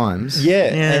many times?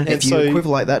 yeah. Yeah. And If you so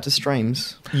equivalent that to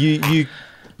streams,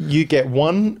 you get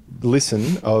one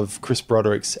listen of Chris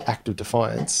Broderick's Act of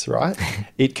Defiance, right?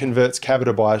 It converts Cabba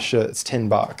to buy a shirt. It's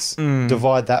 $10.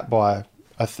 Divide that by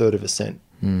a third of a cent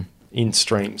in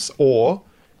streams. Or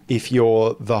if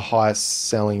you're the highest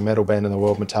selling metal band in the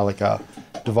world, Metallica,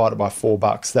 divide it by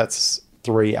 $4. That's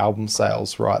 3 album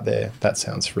sales right there. That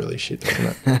sounds really shit,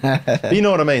 doesn't it? But you know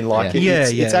what I mean? Like, Yeah.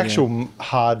 it's actual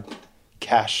hard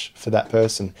cash for that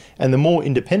person. And the more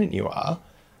independent you are,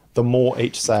 the more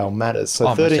each sale matters. So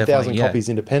most 13,000 definitely, yeah. copies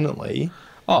independently,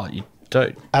 Oh, you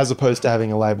don't. as opposed to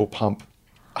having a label pump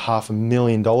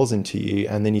 $500,000 into you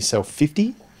and then you sell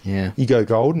 50, yeah, you go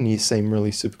gold and you seem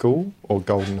really super cool, or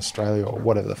gold in Australia or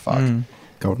whatever the fuck.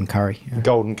 Golden Curry. Yeah.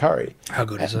 Golden curry. How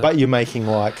good is it? But you're making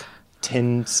like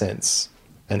 10 cents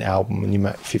an album and you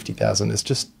make 50,000. It's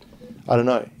just, I don't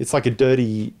know. It's like a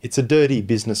dirty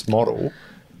business model.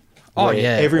 Oh, where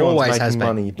yeah, everyone's always making has been.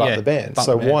 money but Yeah, the band. but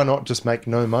So the band. why not just make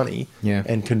no money Yeah.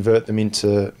 and convert them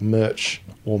into merch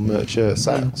or mercher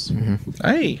sales?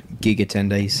 Hey. Gig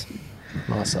attendees.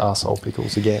 Nice arsehole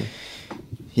pickles again.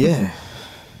 Yeah.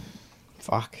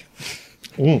 Fuck.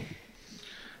 Mm.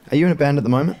 Are you in a band at the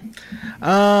moment?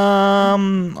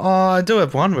 I do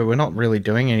have one, but we're not really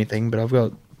doing anything. But I've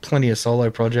got plenty of solo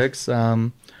projects.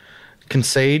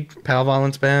 Concede, Power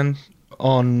Violence band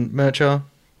on Mercher.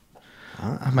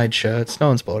 I made shirts. No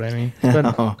one's bought any, but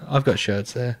I've got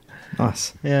shirts there.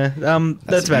 Nice. Yeah, that's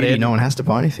the about beauty. it. No one has to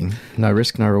buy anything. No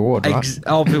risk, no reward, right?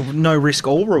 No risk,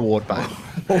 all reward, mate.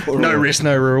 No risk,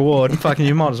 no reward. Fucking,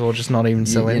 you might as well just not even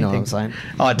sell You know anything. what I'm saying?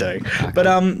 I do, but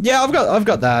yeah, I've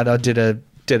got that. I did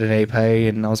an EP,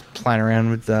 and I was playing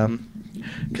around with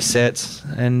cassettes,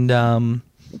 and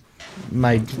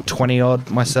made 20 odd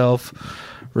myself.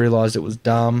 Realised it was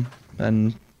dumb,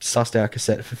 and sussed out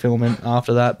cassette fulfillment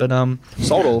after that. But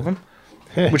sold all of them,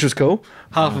 which was cool.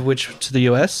 Half of which to the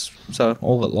US, so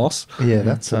all at loss. Yeah,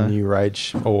 that's So- a new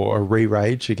rage or a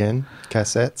re-rage again.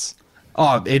 Cassettes.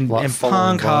 Oh, in Like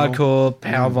following punk, vinyl. hardcore,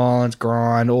 power violence,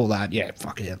 grind, all that. Yeah,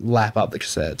 fucking yeah, lap up the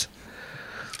cassettes.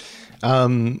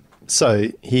 So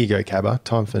here you go, Cabba.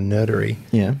 Time for nerdery.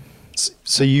 Yeah.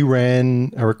 So you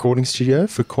ran a recording studio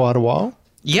for quite a while.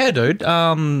 Yeah, dude.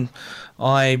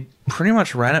 I pretty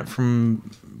much ran it from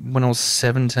when I was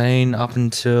 17 up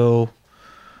until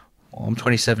I'm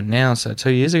 27 now, so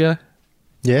 2 years ago.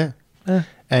 Yeah. Yeah.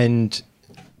 And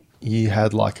you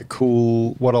had like a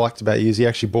cool. What I liked about you is you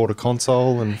actually bought a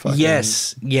console and fucking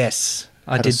Yes,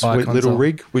 I had did a buy a sweet console. little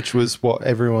rig, which was what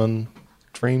everyone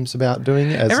dreams about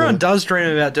doing. As Everyone a, does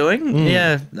dream about doing.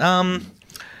 Yeah.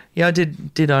 Yeah, I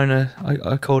did own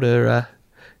I called her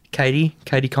Katie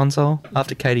console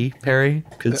after Katy Perry,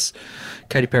 because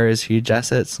Katy Perry has huge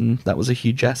assets, and that was a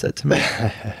huge asset to me.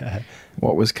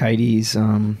 What was Katie's?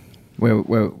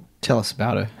 Where Tell us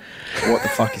about her. What the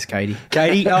fuck is Katie?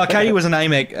 Katie was an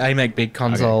AMEC big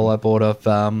console I bought off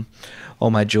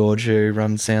old mate George, who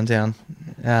runs Soundtown.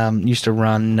 Used to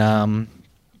run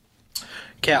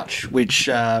Couch, which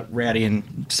Rowdy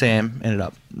and Sam ended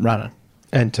up running.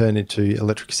 And turn into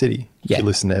Electric City. Yeah. If you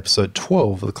listen to episode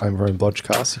 12 of the Claim Room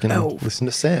Blodgecast, you can listen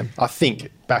to Sam. I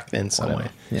think back then somewhere.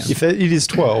 Yeah. If it is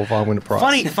 12, I win a prize.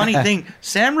 Funny thing,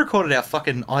 Sam recorded our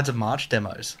fucking Ides of March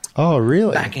demos Oh,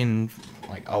 really? back in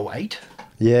like 08.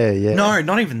 Yeah, yeah. No,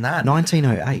 not even that.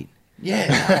 1908.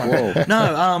 Yeah.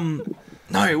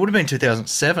 No, it would have been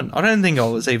 2007. I don't think I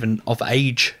was even of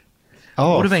age.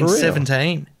 Oh, It would have been for real?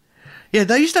 17. Yeah,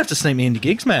 they used to have to sneak me into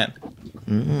gigs, man.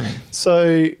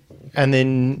 So, and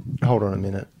then, hold on a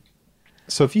minute.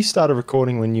 So if you started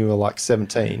recording when you were like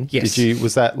 17, Yes.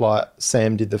 was that like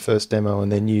Sam did the first demo and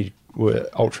then you were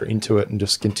ultra into it and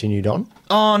just continued on?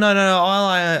 Oh, no.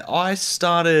 I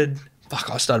started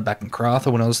back in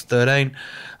Karratha when I was 13.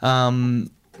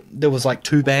 There was like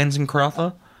 2 bands in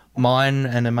Karratha, mine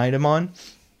and a mate of mine.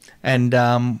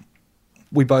 And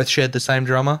we both shared the same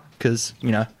drummer because,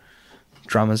 you know,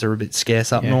 drummers are a bit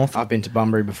scarce up north. I've been to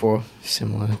Bunbury before.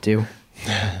 Similar deal.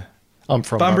 I'm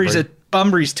from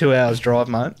Bunbury's 2 hours drive,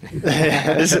 mate.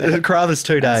 Karratha's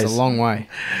 2 days. It's a long way.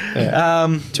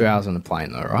 2 hours on a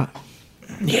plane, though, right?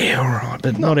 Yeah, all right,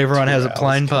 but not everyone has a 2 hours,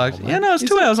 plane come parked. on, Yeah, mate. no, it's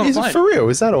 2 hours on a Is plane. it for real?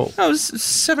 Is that all? No, it was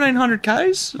 1,700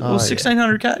 Ks or yeah.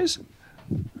 1,600 Ks.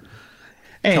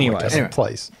 Anyways, Anyway.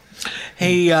 Please.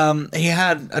 he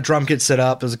had a drum kit set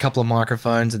up. There was a couple of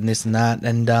microphones and this and that,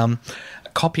 and a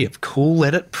copy of Cool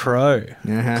Edit Pro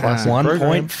Classic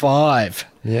 1.5.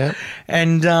 Yeah.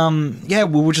 And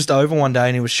we were just over one day,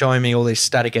 and he was showing me all these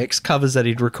Static X covers that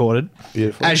he'd recorded,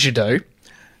 Beautiful. as you do,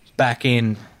 back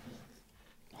in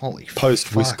holy Post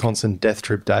fuck. Wisconsin Death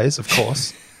Trip days, of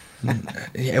course.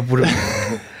 Yeah, it would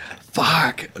have.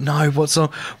 Fuck no! What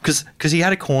song? Because he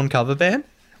had a Korn cover band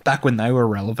back when they were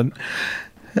relevant,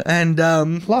 and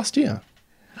Last year.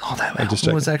 that just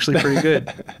album was joking. actually pretty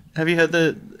good. Have you heard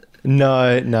the? No,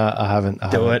 I haven't.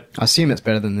 Do it. I assume it's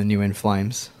better than the new In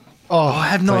Flames. Oh, I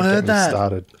have not don't heard get me that.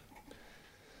 Started.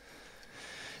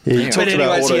 Yeah, you But talked about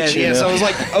anyways, auto-tune yeah. So I was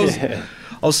earlier. like,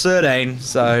 I was 13,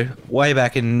 so way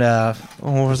back in what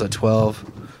was it,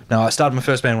 12? No, I started my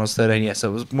first band when I was 13. Yeah, so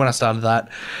it was when I started that,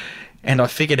 and I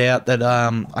figured out that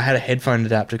I had a headphone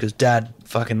adapter because Dad,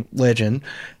 fucking legend,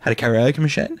 had a karaoke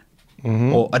machine.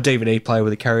 Or a DVD player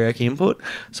with a karaoke input.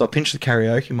 So I pinched the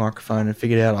karaoke microphone and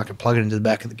figured out I could plug it into the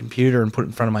back of the computer and put it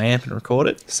in front of my amp and record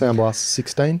it. Sound Blast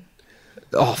 16.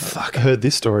 Oh, fuck. I heard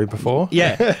this story before.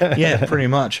 Yeah, pretty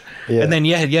much. Yeah. And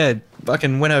then,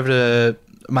 fucking went over to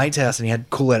a mate's house and he had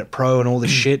Cool Edit Pro and all this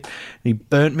shit. And he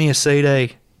burnt me a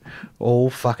CD.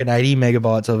 All fucking 80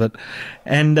 megabytes of it.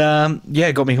 And,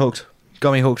 got me hooked.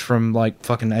 Got me hooked from, like,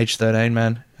 fucking age 13,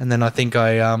 man. And then I think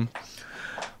I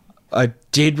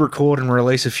did record and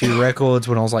release a few records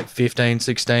when I was like 15,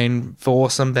 16 for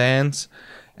some bands.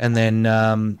 And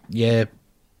then,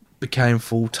 became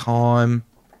full-time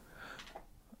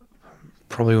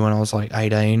probably when I was like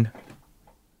 18.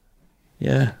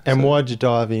 Yeah. And why'd you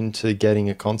dive into getting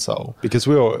a console? Because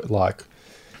we were like,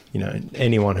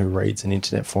 anyone who reads an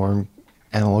internet forum,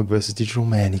 analog versus digital,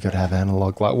 man, you got to have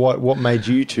analog. Like, what made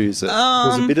you choose it?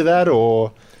 Was it a bit of that,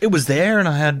 or It was there and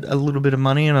I had a little bit of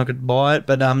money and I could buy it.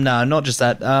 But no, not just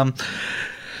that.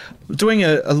 Doing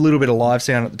a little bit of live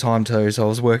sound at the time too, so I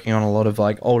was working on a lot of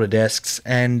like older desks.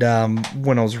 And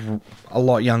when I was a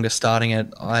lot younger starting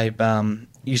it, I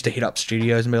used to hit up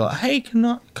studios and be like, hey, can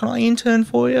I intern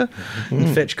for you?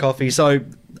 And fetch coffee. So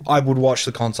I would watch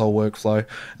the console workflow.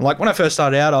 And like when I first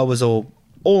started out, I was all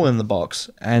in the box.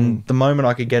 And the moment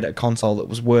I could get a console that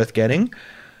was worth getting,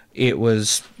 it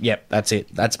was, yep, that's it.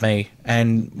 That's me.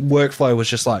 And workflow was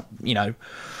just like,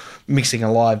 mixing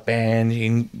a live band. You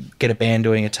can get a band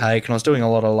doing a take. And I was doing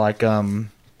a lot of like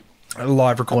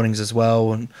live recordings as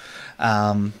well. And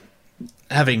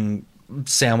having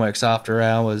Soundworks after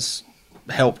hours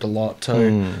helped a lot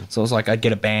too. So I was like, I'd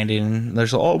get a band in. And they're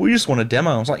just like, oh, we just want a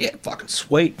demo. I was like, yeah, fucking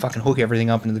sweet. Fucking hook everything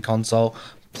up into the console,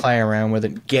 play around with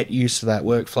it, get used to that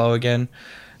workflow again.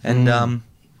 And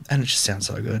it just sounds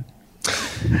so good.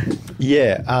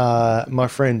 yeah, my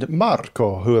friend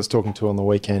Marco, who I was talking to on the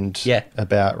weekend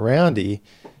about Roundy,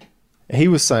 he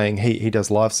was saying he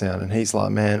does live sound, and he's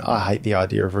like, man, I hate the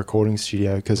idea of a recording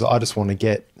studio because I just want to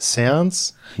get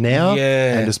sounds now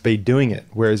and just be doing it.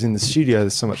 Whereas in the studio,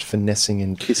 there's so much finessing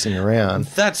and kissing around.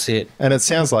 That's it. And it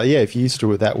sounds like, if you're used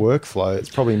to that workflow,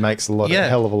 it probably makes a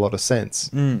hell of a lot of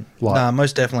sense.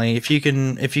 Most definitely. If you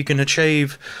can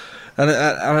achieve, and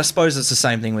I suppose it's the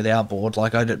same thing with Outboard.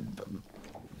 Like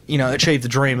achieve the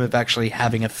dream of actually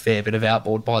having a fair bit of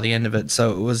outboard by the end of it.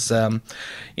 So it was,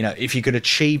 if you could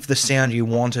achieve the sound you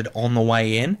wanted on the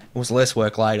way in, it was less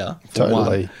work later. For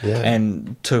Totally, one. yeah.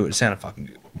 And two, it sounded fucking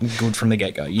good from the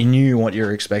get-go. You knew what you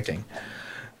were expecting.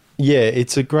 Yeah,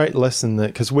 it's a great lesson that,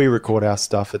 because we record our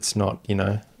stuff, it's not,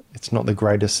 it's not the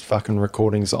greatest fucking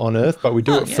recordings on earth, but we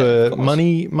do it for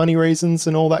money reasons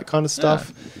and all that kind of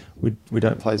stuff. Yeah. We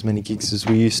don't play as many gigs as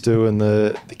we used to, and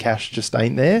the cash just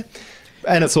ain't there.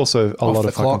 And it's also a lot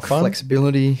of fucking fun.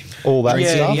 Flexibility, all that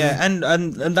stuff. Yeah, and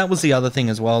that was the other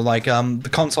thing as well. Like, the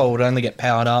console would only get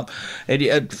powered up. It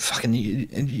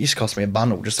used to cost me a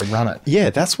bundle just to run it.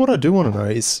 Yeah, that's what I do want to know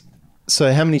is,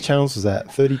 so how many channels was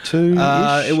that? 32?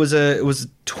 It was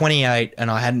 28,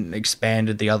 and I hadn't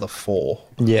expanded the other 4.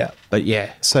 Yeah. But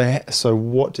yeah. So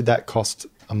what did that cost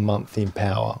a month in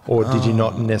power? Or did you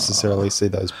not necessarily see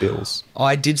those bills?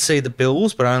 I did see the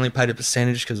bills, but I only paid a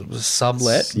percentage because it was a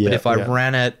sublet. Yeah, but if I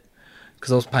ran it,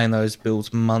 because I was paying those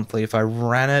bills monthly, if I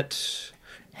ran it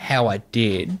how I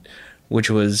did, which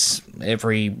was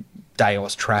every day I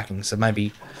was tracking, so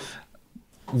maybe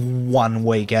 1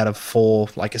 week out of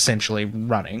 4, like essentially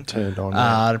running, turned on.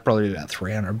 it'd probably be about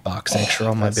 $300 extra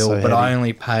on my bill, so but I heavy.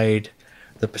 only paid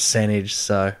the percentage,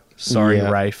 so sorry, Yeah.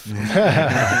 Rafe.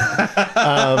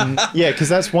 Yeah, because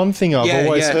that's one thing I've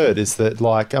always yeah. heard is that,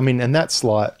 like, I mean, and that's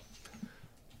like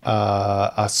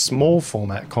a small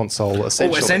format console,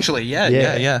 essentially. Essentially,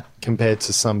 yeah. Compared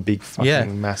to some big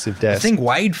fucking massive desk. I think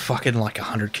weighed fucking like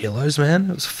 100 kilos, man.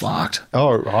 It was fucked.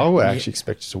 Oh, I would actually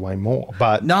expect it to weigh more,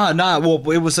 but No.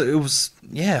 Well, it was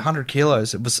 100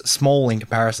 kilos. It was small in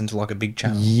comparison to like a big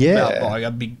channel. Yeah. Like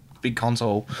a big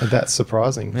console. that's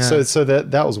surprising. Yeah. So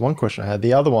that was one question I had.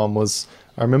 The other one was,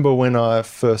 I remember when I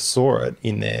first saw it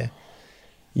in there,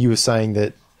 you were saying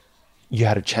that you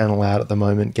had a channel out at the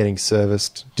moment getting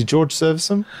serviced. Did George service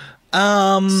them?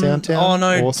 Soundtown? Oh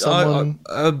no! Or someone?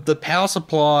 The power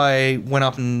supply went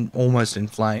up and almost in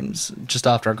flames just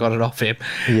after I got it off him.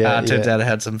 Yeah, Turns yeah. out it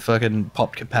had some fucking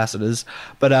popped capacitors.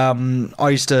 But I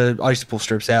used to pull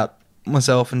strips out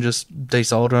myself and just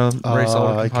desolder,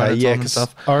 resolder components on and 'cause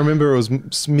stuff. I remember it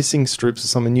was missing strips or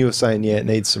something. You were saying, it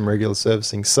needs some regular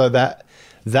servicing. So that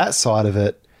side of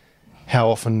it, how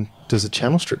often does a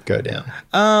channel strip go down?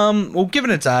 Well, given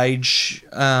its age,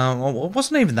 it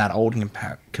wasn't even that old in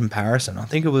comparison. I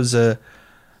think it was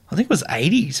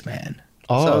 80s, man.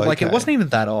 Oh, so like it okay. wasn't even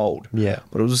that old. Yeah.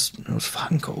 but it was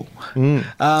fucking cool.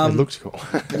 It looked cool.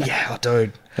 Yeah,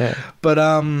 dude. Yeah. But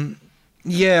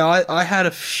I had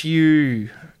a few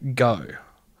go,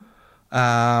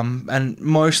 and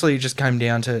mostly it just came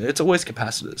down to it's always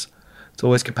capacitors.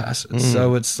 So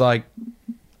it's like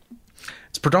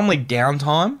it's predominantly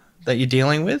downtime that you're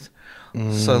dealing with.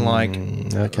 So like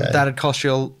okay. that'd cost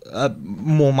you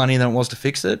more money than it was to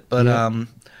fix it. But I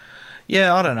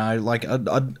don't know. Like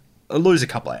I'd lose a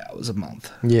couple of hours a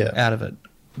month out of it.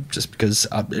 Just because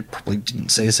it probably didn't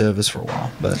see a service for a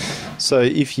while. But So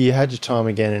if you had your time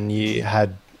again and you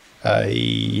had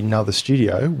another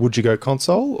studio, would you go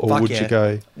console or would you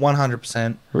go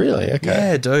 100%? really? Okay.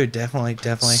 Yeah, dude, definitely.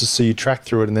 So you track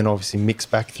through it and then obviously mix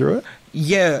back through it.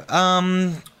 Yeah,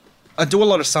 I do a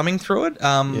lot of summing through it.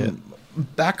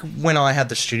 Back when I had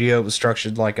the studio, it was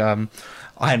structured like I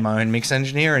had my own mix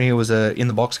engineer and he was a in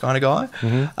the box kind of guy.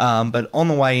 Mm-hmm. But on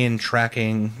the way in,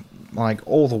 tracking like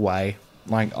all the way.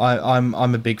 Like I'm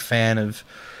a big fan of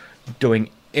doing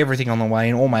everything on the way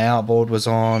in. All my outboard was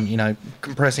on,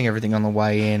 compressing everything on the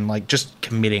way in, like just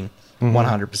committing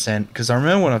 100%. Because I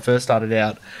remember when I first started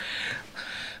out,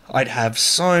 I'd have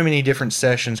so many different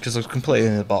sessions because I was completely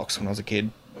in the box when I was a kid.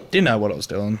 Didn't know what I was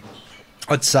doing.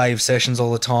 I'd save sessions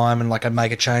all the time and like I'd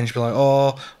make a change, be like, oh,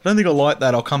 I don't think I like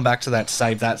that. I'll come back to that,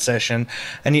 save that session.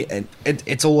 And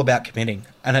it's all about committing.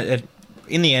 And it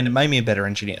in the end, it made me a better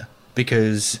engineer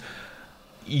because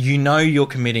you're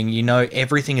committing,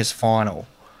 everything is final.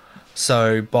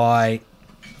 So by,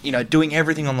 doing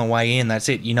everything on the way in, that's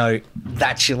it.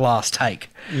 That's your last take.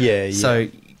 Yeah. So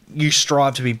you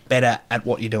strive to be better at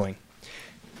what you're doing.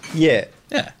 Yeah.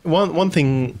 Yeah. One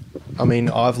thing, I mean,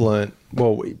 I've learned,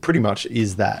 well, pretty much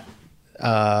is that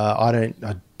I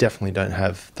definitely don't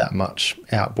have that much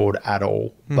outboard at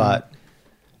all. But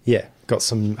yeah, got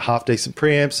some half decent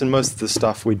preamps and most of the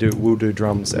stuff we'll do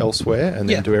drums elsewhere and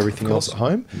then do everything else at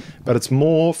home. But it's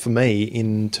more for me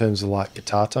in terms of like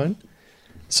guitar tone.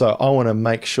 So I want to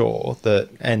make sure that,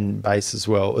 and bass as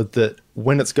well, that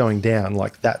when it's going down,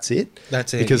 like that's it.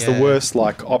 That's it, Because yeah. the worst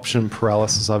like option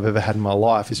paralysis I've ever had in my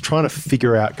life is trying to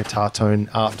figure out guitar tone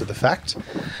after the fact.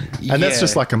 And that's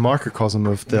just like a microcosm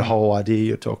of the whole idea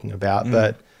you're talking about.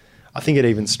 But I think it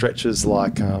even stretches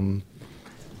like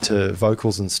to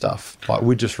vocals and stuff, like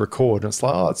we'd just record and it's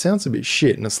like, oh, it sounds a bit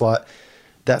shit. And it's like,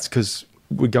 that's because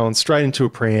we're going straight into a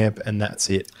preamp and that's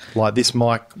it. Like this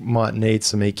mic might need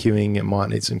some EQing, it might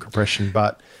need some compression,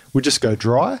 but we just go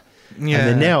dry. Yeah. And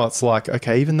then now it's like,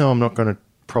 okay, even though I'm not going to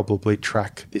probably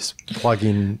track this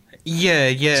plug-in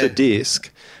to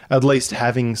disc, at least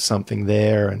having something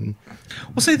there and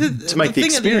see, to make the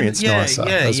experience nicer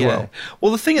as well.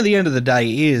 Well, the thing at the end of the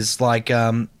day is like,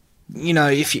 you know,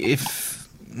 if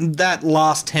that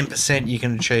last 10% you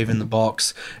can achieve in the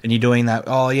box and you're doing that,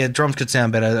 oh yeah, drums could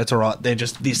sound better, that's all right, they're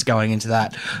just this going into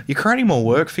that, you're creating more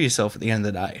work for yourself at the end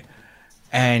of the day,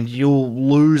 and you'll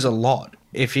lose a lot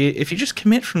if you just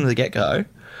commit from the get-go.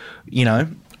 You know,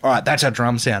 all right, that's our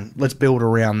drum sound, let's build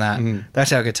around that.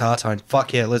 That's our guitar tone,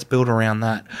 fuck yeah, let's build around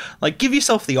that. Like, give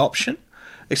yourself the option,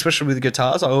 especially with the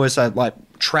guitars. I always say, like,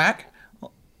 track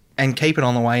and keep it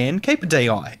on the way in, keep a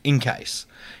DI in case,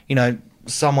 you know,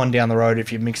 someone down the road,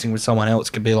 if you're mixing with someone else,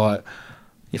 could be like,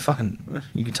 your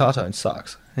guitar tone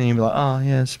sucks, and you'd be like, oh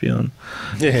yeah, spewing.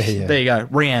 Yeah. There you go,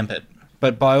 reamp it.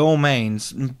 But by all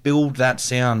means, build that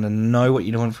sound and know what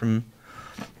you're doing from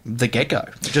the get-go.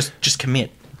 Just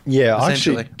commit. Yeah, I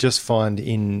actually just find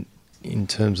in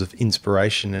terms of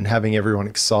inspiration and having everyone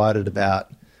excited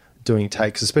about doing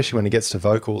takes, especially when it gets to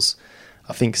vocals,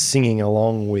 I think singing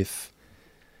along with,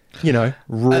 you know,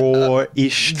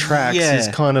 raw-ish tracks is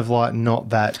kind of like not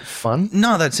that fun.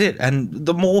 No, that's it. And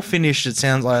the more finished it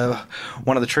sounds, like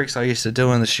one of the tricks I used to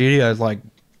do in the studio, like,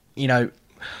 you know,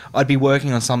 I'd be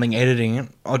working on something, editing it,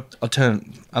 I'd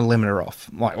turn a limiter off.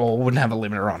 Like, well, I wouldn't have a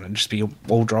limiter on, it'd just be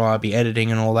all dry, I'd be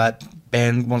editing and all that.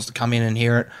 Band wants to come in and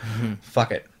hear it,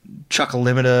 fuck it. Chuck a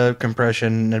limiter,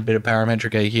 compression, and a bit of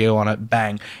parametric EQ on it,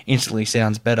 bang, instantly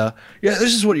sounds better. Yeah,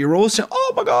 this is what your raw sound.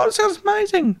 Oh my god, it sounds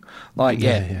amazing. Like,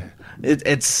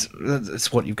 it's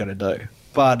what you've got to do.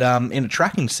 But in a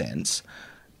tracking sense,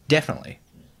 definitely.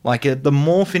 Like, the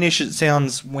more finished it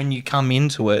sounds when you come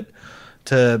into it,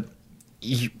 to,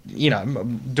 you know,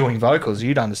 doing vocals,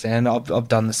 you'd understand. I've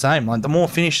done the same. Like, the more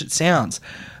finished it sounds,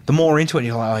 the more into it,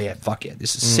 you're like, oh yeah, fuck yeah,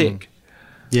 this is sick.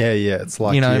 Yeah, it's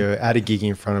like, you know, you're at a gig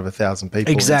in front of 1,000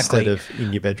 people instead of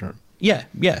in your bedroom. Yeah.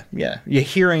 You're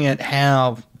hearing it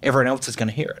how everyone else is going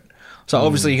to hear it. So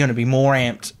obviously you're going to be more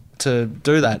amped to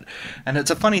do that. And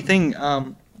it's a funny thing,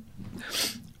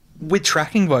 with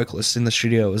tracking vocalists in the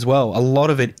studio as well, a lot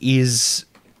of it is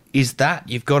that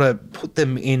you've got to put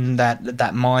them in that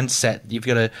mindset. You've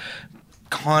got to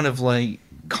kind of like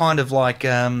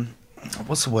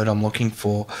what's the word I'm looking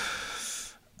for?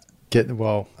 I don't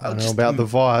know about the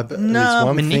vibe.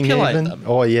 No, manipulate them.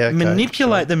 Oh, yeah. Okay,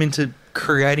 manipulate them into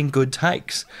creating good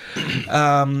takes.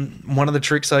 One of the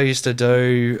tricks I used to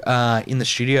do in the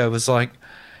studio was like,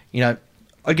 you know,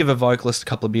 I'd give a vocalist a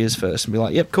couple of beers first and be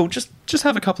like, yep, cool, just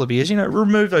have a couple of beers, you know,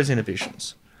 remove those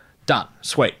inhibitions. Done.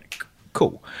 Sweet.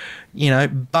 Cool. You know,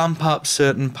 bump up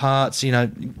certain parts, you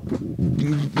know,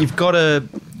 you've got to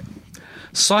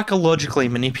psychologically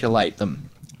manipulate them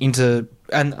into,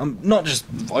 and not just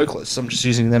vocalists, I'm just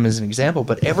using them as an example,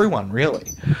 but everyone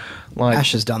really. Like,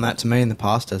 Ash has done that to me in the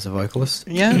past as a vocalist.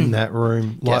 Yeah. In that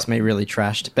room. Gets me really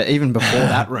trashed. But even before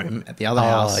that room, at the other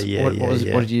house,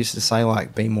 what did you used to say,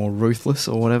 like, be more ruthless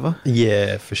or whatever?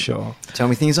 Yeah, for sure. Tell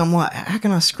me things, I'm like, how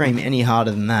can I scream any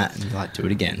harder than that? And you're like, do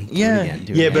it again. Do it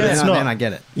again. But it's not... Then I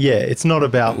get it. Yeah, it's not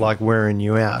about, like, wearing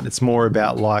you out. It's more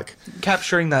about, like...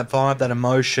 capturing that vibe, that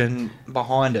emotion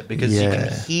behind it, because you can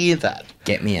hear that.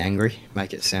 Get me angry.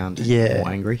 Make it sound more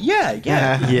angry.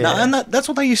 Yeah. No, and that's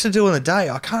what they used to do in the day.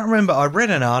 I can't remember. I read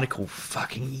an article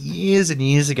fucking years and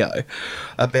years ago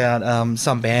about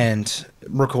some band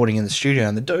recording in the studio,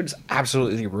 and the dude's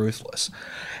absolutely ruthless.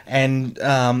 And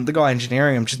the guy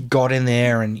engineering him just got in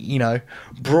there and, you know,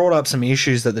 brought up some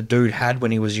issues that the dude had when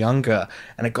he was younger,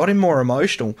 and it got him more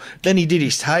emotional. Then he did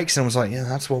his takes and was like, yeah,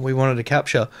 that's what we wanted to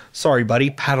capture. Sorry, buddy.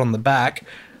 Pat on the back.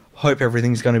 Hope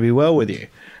everything's going to be well with you.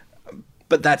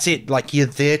 But that's it. Like, you're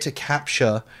there to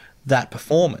capture that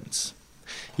performance.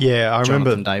 Yeah, I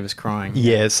remember... Jonathan Davis crying.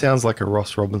 Yeah, it sounds like a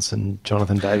Ross Robinson,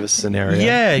 Jonathan Davis scenario.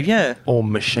 Yeah. Or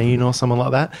Machine or something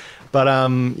like that. But,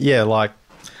 like,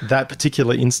 that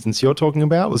particular instance you're talking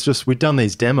about was just, we'd done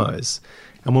these demos.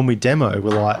 And when we demo,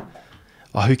 we're like,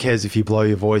 oh, who cares if you blow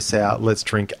your voice out? Let's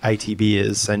drink 80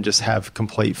 beers and just have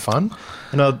complete fun.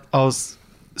 And I was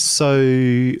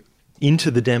so...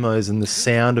 into the demos and the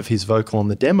sound of his vocal on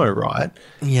the demo, right?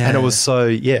 Yeah. And it was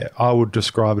so, I would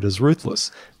describe it as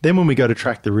ruthless. Then when we go to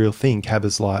track the real thing, Cab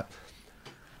is like,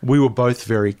 we were both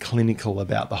very clinical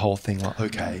about the whole thing. Like,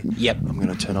 okay, I'm going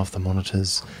to turn off the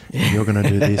monitors and you're going to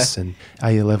do this and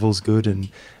are your levels good? And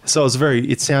so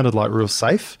it sounded like real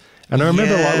safe. And I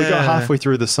remember like we got Yeah. halfway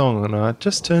through the song and I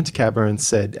just turned to Cabba and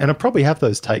said, and I probably have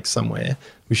those takes somewhere.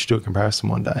 We should do a comparison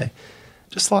one day.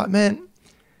 Just like, man,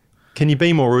 can you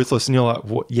be more ruthless? And you're like,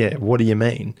 what? Yeah, what do you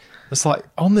mean? It's like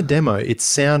on the demo, it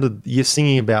sounded, you're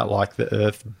singing about like the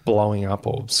earth blowing up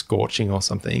or scorching or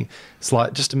something. It's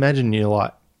like, just imagine you're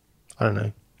like, I don't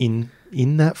know,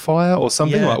 in that fire or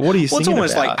something. Like, what are you Well, singing it's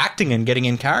almost about? like acting and getting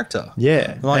in character.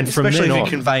 Yeah. Like, and from especially then if you're on,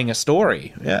 conveying a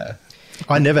story. Yeah.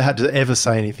 I never had to ever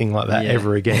say anything like that Yeah.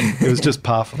 ever again. It was just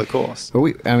par for the course. But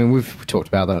we've talked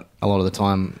about that a lot of the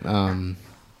time.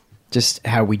 Just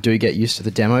how we do get used to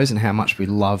the demos and how much we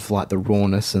love like the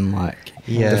rawness and like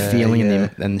Yeah, the feeling yeah.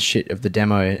 and the shit of the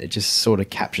demo. It just sort of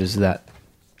captures that,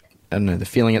 I don't know, the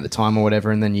feeling at the time or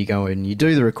whatever. And then you go and you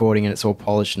do the recording and it's all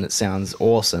polished and it sounds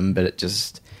awesome, but it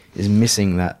just is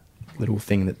missing that little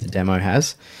thing that the demo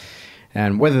has.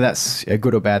 And whether that's a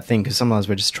good or bad thing, because sometimes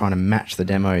we're just trying to match the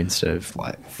demo instead of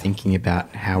like thinking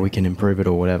about how we can improve it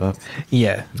or whatever.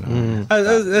 Yeah.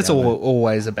 That's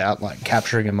always about like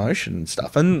capturing emotion and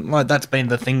stuff. And like that's been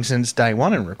the thing since day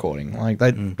one in recording. Like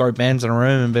they'd throw bands in a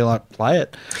room and be like, play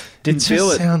it. Didn't It feel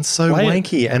just it. sounds so Play it.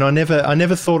 wanky, and I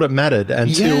never thought it mattered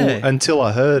Yeah. until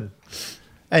I heard.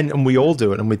 And we all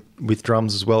do it, and with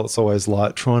drums as well. It's always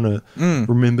like trying to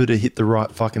remember to hit the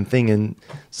right fucking thing, and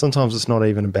sometimes it's not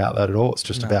even about that at all. It's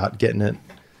just about getting it,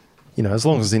 as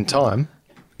long as it's in time.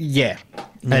 Yeah.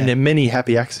 And there are many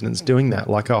happy accidents doing that.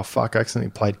 Like, oh fuck, I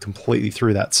accidentally played completely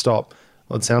through that stop.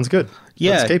 Well, it sounds good.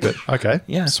 Yeah. Let's keep it. Okay.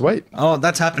 Yeah. Sweet. Oh,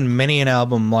 that's happened many an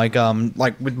album, like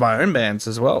with my own bands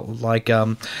as well. Like,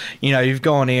 you've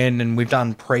gone in and we've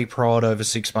done pre-prod over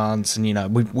 6 months, and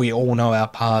we all know our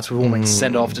parts. We've all been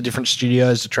sent off to different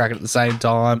studios to track it at the same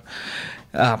time,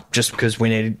 just because we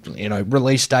needed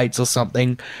release dates or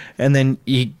something. And then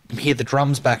you hear the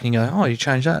drums back and you go, "Oh, you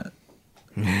changed that."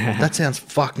 That sounds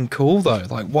fucking cool though.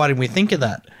 Like, why didn't we think of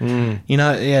that?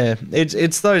 Yeah,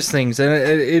 it's those things, and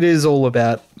it is all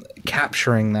about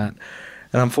capturing that.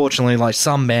 And unfortunately, like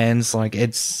some bands, like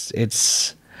it's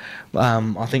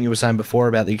I think you were saying before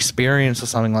about the experience or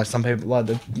something. Like some people, like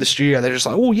the studio, they're just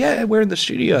like, "Oh yeah, we're in the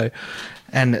studio,"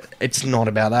 and it's not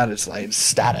about that. It's like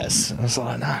status. And it's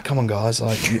like, nah, come on, guys,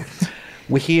 like.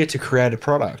 We're here to create a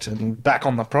product, and back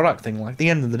on the product thing. Like, at the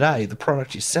end of the day, the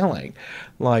product you're selling,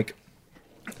 like.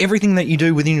 Everything that you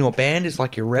do within your band is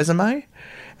like your resume,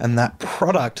 and that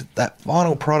product, that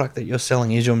final product that you're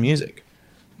selling is your music.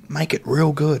 Make it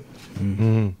real good.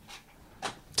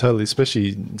 Totally.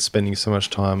 Especially spending so much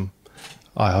time,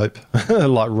 I hope,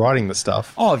 like writing the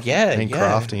stuff. Oh yeah, And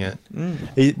crafting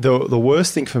it. The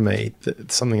worst thing for me,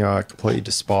 something I completely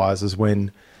despise, is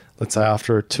when, let's say,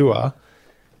 after a tour,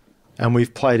 and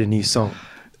we've played a new song,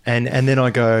 and then I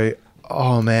go,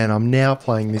 "Oh man, I'm now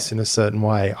playing this in a certain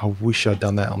way. I wish I'd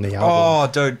done that on the album." Oh,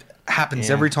 dude, happens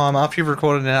every time after you've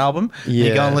recorded an album. You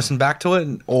go Yeah. and listen back to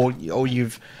it, or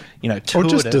you've Or toured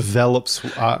just it. develops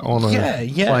on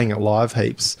playing at live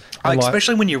heaps. And like-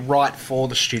 Especially when you write for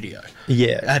the studio.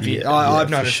 Yeah, Have you? yeah, I've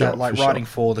for noticed sure, that, like for writing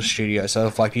sure. for the studio. So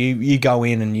if like you go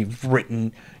in and you've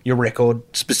written your record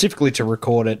specifically to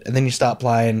record it, and then you start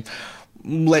playing.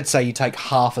 Let's say you take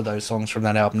half of those songs from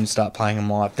that album and start playing them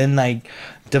live, then they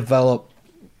develop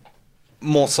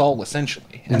more soul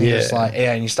essentially. And you're just Yeah. like,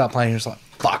 and you start playing, you're just like,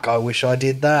 fuck, I wish I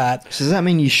did that. So does that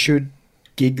mean you should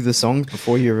gig the songs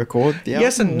before you record the album?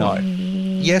 Yes and no.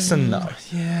 Yes and no.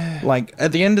 Yeah. Like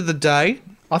at the end of the day,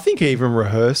 I think even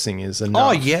rehearsing is enough.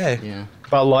 oh yeah. Yeah.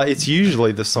 But like, it's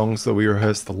usually the songs that we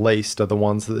rehearse the least are the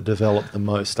ones that develop the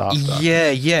most after.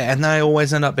 Yeah, and they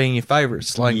always end up being your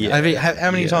favourites. Like, Yeah,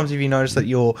 how many yeah. times have you noticed that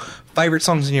your favourite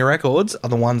songs in your records are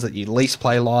the ones that you least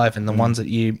play live, and the ones that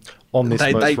you On this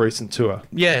they- most they- recent tour.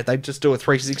 yeah, they just do a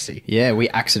 360. Yeah, we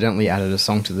accidentally added a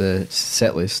song to the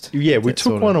set list. Yeah, we That took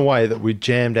sort of- one away that we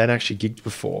jammed and actually gigged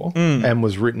before and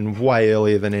was written way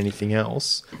earlier than anything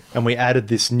else. And we added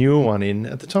this newer one in.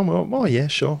 At the time, we went, "Oh, yeah,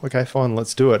 sure. Okay, fine,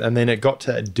 let's do it." And then it got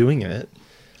to doing it.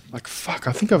 Like, fuck,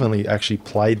 I think I've only actually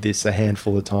played this a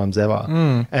handful of times ever.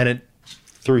 And it,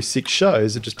 through 6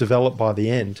 shows, it just developed by the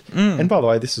end. And by the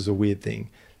way, this is a weird thing.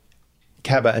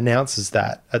 Cabba announces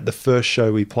that at the first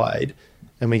show we played,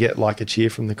 and we get like a cheer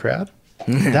from the crowd.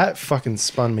 That fucking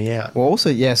spun me out. Well, also,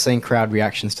 yeah, seeing crowd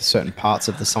reactions to certain parts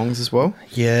of the songs as well.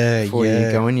 Yeah, Before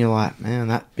you go in, you're like, man,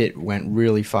 that bit went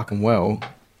really fucking well.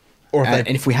 Or And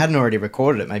if we hadn't already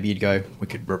recorded it, maybe you'd go, we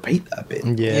could repeat that bit.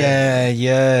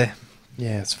 yeah.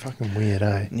 Yeah, it's fucking weird,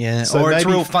 eh? Yeah, So or it's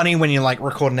maybe- real funny when you like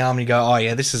record an album and you go, oh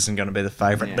yeah, this isn't going to be the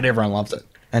favourite, Yeah. but everyone loves it.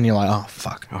 And you're like, oh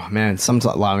fuck. Oh, man,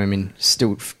 sometimes, like, I mean,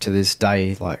 still to this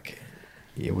day, like,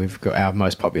 yeah, we've got our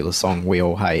most popular song, We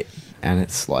All Hate, and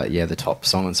it's like, yeah, the top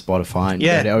song on Spotify, and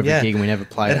Yeah, we get it over yeah. a gig and we never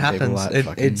play it. It and people happens. like,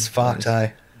 fucking- It's fucked, eh?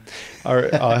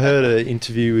 I heard an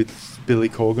interview with Billy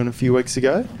Corgan a few weeks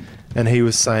ago, and he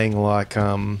was saying like,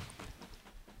 in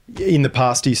the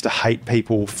past he used to hate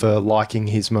people for liking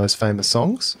his most famous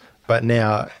songs, but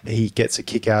now he gets a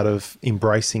kick out of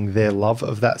embracing their love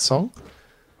of that song.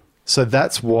 So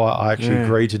that's why I actually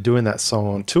agreed to doing that song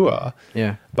on tour.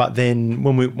 Yeah. But then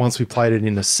once we played it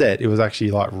in a set, it was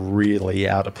actually like really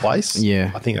out of place.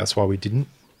 Yeah. I think that's why we didn't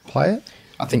play it.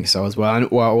 I think so as well. And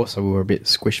also we were a bit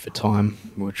squished for time,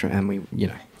 and we,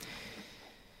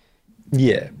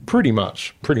 Yeah, pretty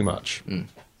much.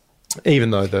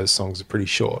 Even though those songs are pretty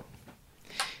short.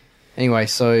 Anyway,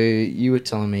 so you were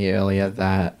telling me earlier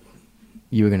that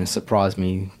you were going to surprise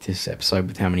me this episode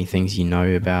with how many things you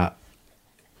know about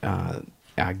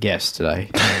our guest today.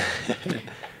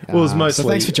 Well, it was mostly... So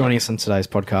thanks for joining us on today's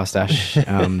podcast, Ash.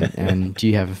 And do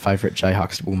you have a favourite Jay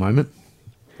Huxtable moment?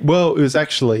 Well, it was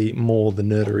actually more the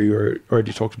nerdery we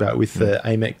already talked about with the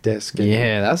AMEC desk.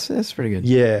 And that's pretty good.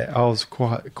 Yeah, I was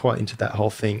quite into that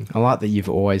whole thing. I like that you've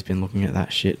always been looking at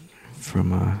that shit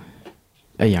from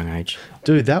a young age.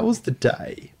 Dude, that was the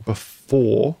day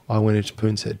before I went into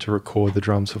Poon's Head to record the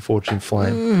drums for Fortune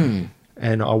Flame.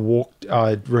 And I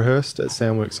rehearsed at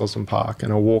Soundworks Osborne Park,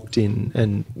 and I walked in,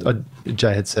 and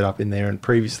Jay had set up in there, and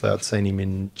previously I'd seen him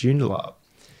in Joondalup.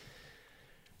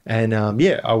 And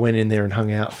I went in there and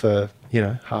hung out for,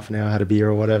 half an hour, had a beer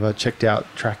or whatever, checked out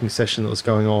tracking session that was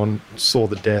going on, saw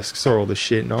the desk, saw all the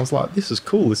shit, and I was like, this is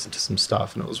cool, listen to some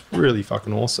stuff, and it was really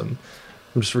fucking awesome.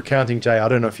 I'm just recounting, Jay, I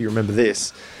don't know if you remember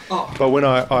this, but when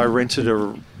I rented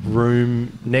a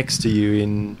room next to you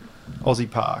in Aussie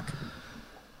Park,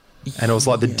 and it was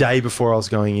like the day before I was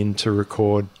going in to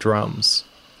record drums.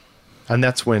 And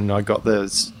that's when I got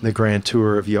the grand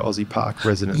tour of your Aussie Park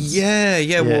residence.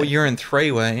 Yeah. Well, you're in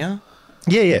 3, weren't you?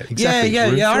 Yeah, exactly.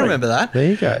 Yeah, I remember that. There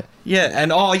you go. Yeah,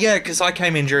 and because I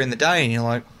came in during the day and you're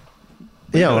like...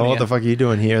 What the fuck are you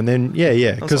doing here? And then,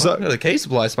 because... I got the keys to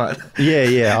the place, mate.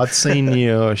 Yeah, I'd seen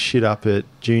your shit up at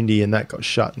Jundi and that got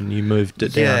shut and you moved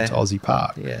it down to Aussie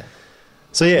Park. Yeah.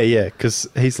 So because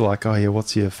he's like,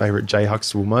 what's your favourite Jay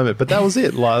Huxtable moment? But that was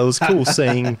it. Like, it was cool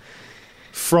seeing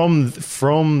from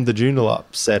the Joondalup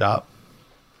setup,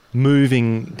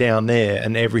 moving down there,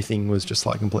 and everything was just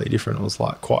like completely different. It was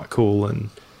like quite cool, and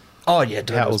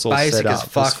dude, it was all basic as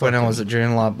fuck when I was at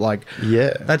Joondalup. Like,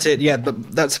 that's it. Yeah,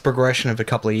 but that's a progression of a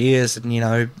couple of years, and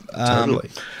totally.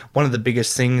 One of the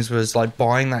biggest things was like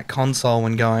buying that console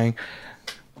and going,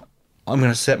 I'm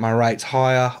going to set my rates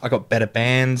higher. I got better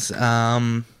bands.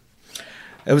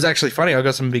 It was actually funny. I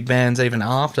got some big bands even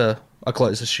after I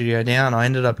closed the studio down. I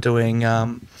ended up doing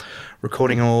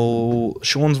recording all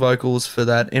Sean's vocals for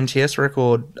that MTS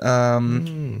record,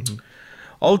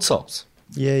 Old Souls.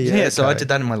 Yeah. So I did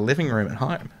that in my living room at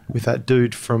home with that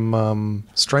dude from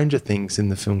Stranger Things in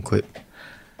the film clip.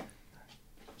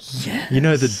 Yeah,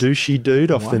 the douchey dude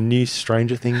off the new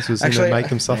Stranger Things was in the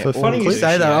Make 'Em Suffer film funny clip. You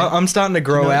say that. I'm starting to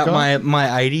grow out my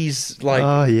 80s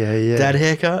dad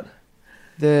haircut.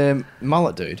 The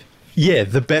mullet dude. Yeah,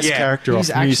 the best character he's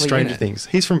off new actually Stranger Things.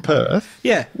 He's from Perth.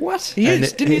 Yeah. What? He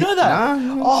is. Didn't you know that?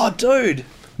 No. Oh, dude.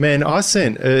 Man, I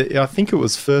sent, I think it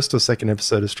was first or second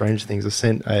episode of Stranger Things, I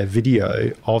sent a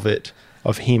video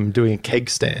of him doing a keg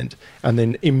stand and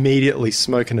then immediately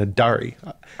smoking a durry.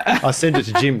 I sent it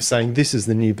to Jim saying, this is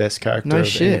the new best character of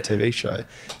the TV show.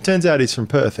 Turns out he's from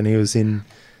Perth and he was in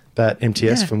that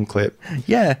MTS film clip.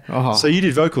 Yeah. Oh. So you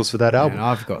did vocals for that album? Man,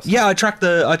 I've got some. Yeah, I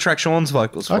tracked Sean's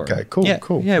vocals for Okay, it.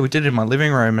 cool. Yeah, we did it in my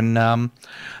living room, and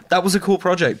that was a cool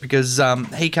project because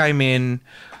he came in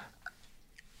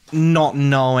not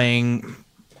knowing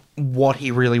what he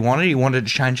really wanted. He wanted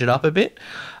to change it up a bit.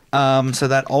 So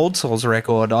that Old Souls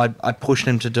record, I pushed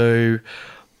him to do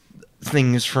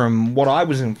things from what I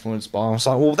was influenced by. I was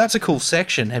like, well, that's a cool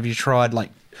section. Have you tried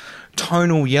like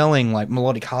tonal yelling, like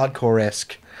melodic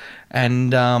hardcore-esque?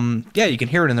 And you can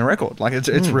hear it in the record. Like it's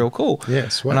real cool. Yeah,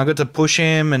 sweet. And I got to push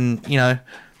him and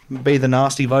be the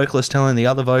nasty vocalist telling the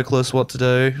other vocalist what to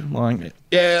do. Like,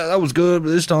 yeah, that was good, but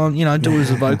this time, do it as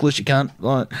a vocalist. You can't.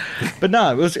 Like, but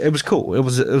no, it was cool. It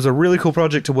was a really cool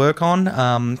project to work on.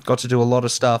 Got to do a lot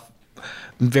of stuff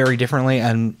very differently,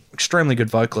 and extremely good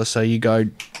vocalist. So you go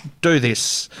do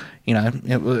this.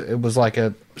 It was like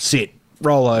a sit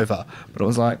roll over, but it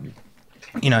was like,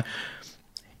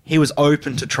 he was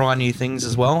open to try new things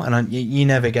as well, and you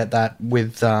never get that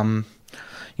with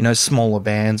smaller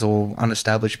bands or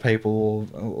unestablished people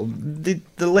or the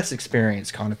less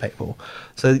experienced kind of people.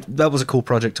 So that was a cool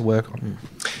project to work on.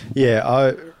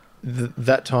 Yeah,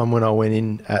 that time when I went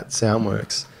in at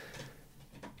Soundworks,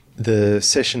 the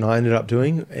session I ended up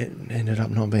doing, it ended up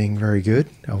not being very good.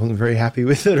 I wasn't very happy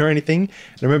with it or anything.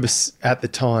 And I remember at the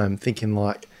time thinking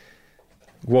like,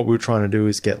 what we were trying to do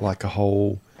is get like a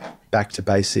whole back to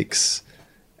basics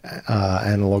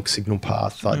analog signal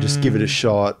path. Like just give it a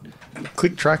shot.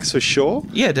 Click tracks for sure.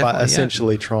 Yeah, definitely, But yeah.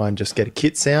 essentially try and just get a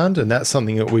kit sound. And that's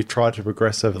something that we've tried to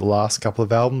progress over the last couple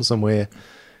of albums. And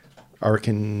I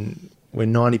reckon we're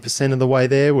 90% of the way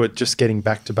there. We're just getting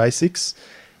back to basics.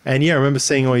 And yeah, I remember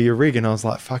seeing all your rig and I was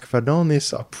like, fuck, if I'd known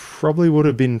this, I probably would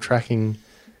have been tracking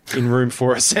in Room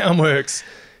 4 at Soundworks,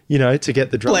 to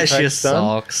get the drum Bless your tracks done.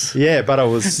 socks. Yeah, but it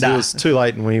was Nah. too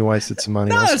late and we wasted some money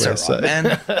No, it's elsewhere. all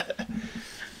right, man.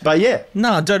 But yeah,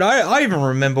 No, dude, I even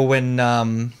remember when, I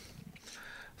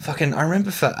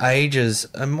remember for ages,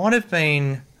 it might have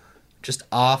been just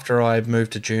after I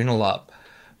moved to Joondalup,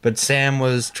 but Sam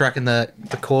was tracking the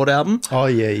Chord album, oh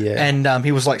yeah. and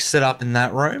he was like set up in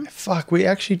that room. Fuck, we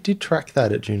actually did track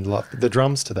that at Joondalup. The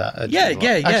drums to that. At Yeah, Joondalup.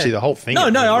 yeah, yeah. Actually, the whole thing. No,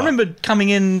 at I Joondalup. remember coming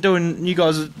in doing you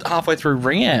guys halfway through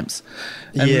ring amps.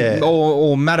 And, Yeah.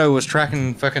 Or Matto was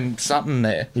tracking fucking something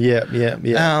there. Yeah.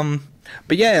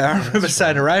 But yeah, I remember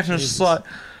saying to Rafe, and it was just like,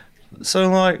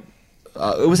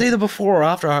 it was either before or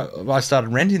after I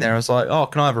started renting there. I was like, oh,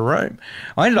 can I have a room?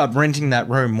 I ended up renting that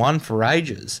room for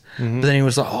ages. Mm-hmm. But then he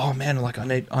was like, oh man, like I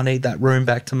need that room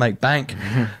back to make bank.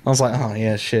 Mm-hmm. I was like, oh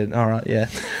yeah, shit, all right, yeah.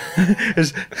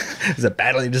 It's a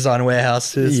badly designed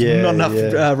warehouse. There's Yeah, not enough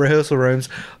yeah. rehearsal rooms.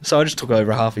 So I just took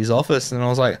over half his office, and I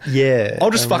was like, Yeah, I'll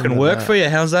just I fucking remember work that. for you.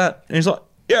 How's that? And he's like,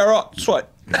 yeah, all right, sweet.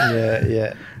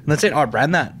 Yeah. And that's it. I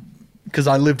ran that because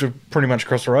I lived pretty much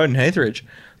across the road in Heathridge.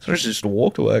 So it was just a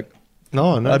walk to work.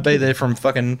 No. I'd be there from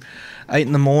fucking 8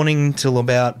 in the morning till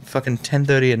about fucking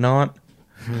 10:30 at night.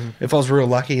 If I was real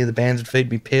lucky, the bands would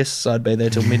feed me piss, so I'd be there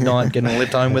till midnight getting a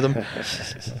lift home with them.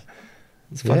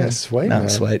 It's Yeah, sweet, No, man.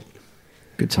 sweet.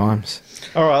 Good times.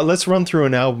 All right, let's run through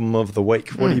an album of the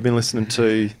week. What have you been listening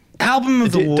to? Album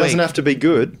of the It week. doesn't have to be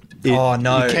good. Oh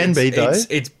no, it can be though.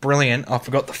 It's brilliant. I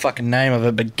forgot the fucking name of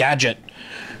it, but Gadget.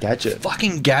 Gadget,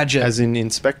 Fucking Gadget. as in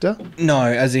Inspector. No,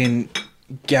 as in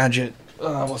Gadget.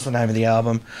 What's the name of the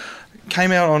album?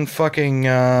 Came out on fucking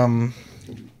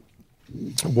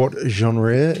What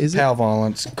genre is it? Power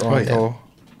Violence, Grindcore.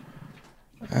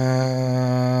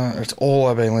 It's all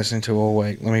I've been listening to all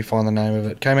week. Let me find the name of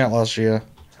it. Came out last year.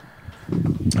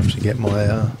 I have to get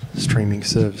my streaming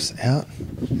service out.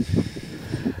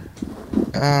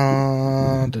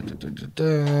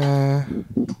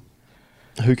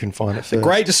 Who can find it first?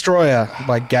 Great Destroyer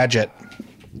by Gadget.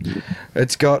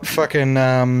 It's got fucking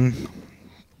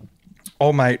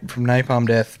old mate from Napalm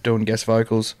Death doing guest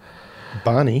vocals.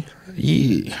 Barney.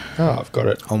 Yeah. Oh, I've got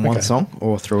it. On one Okay. song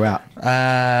or throughout?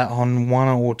 On one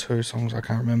or two songs, I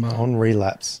can't remember. On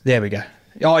Relapse. There we go.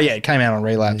 Oh yeah, it came out on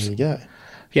Relapse. There you go.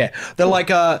 Yeah, they're like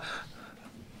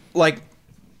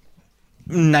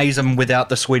Nasum without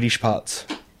the Swedish parts.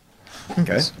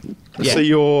 Okay. Yeah. So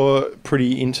you're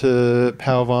pretty into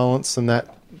Power Violence and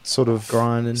that sort of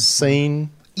Grind and- scene.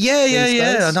 Yeah, These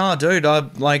yeah. days? No, dude, I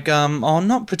like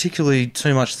not particularly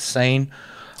too much the scene.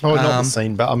 Oh, not the Um,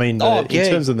 scene, but I mean, oh, yeah.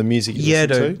 in terms of the music you Yeah,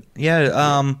 listen dude.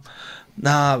 Yeah.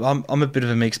 Nah, I'm a bit of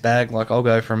a mixed bag. Like I'll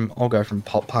go from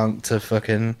pop punk to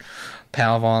fucking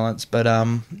Power Violence, but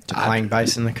To playing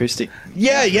bass and acoustic.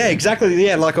 yeah, exactly.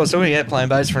 Yeah, like I was talking, playing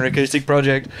bass for an acoustic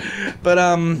project. But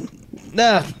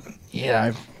nah,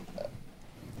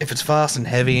 if it's fast and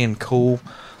heavy and cool,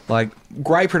 like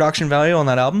great production value on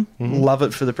that album. Love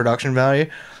it for the production value.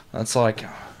 It's like a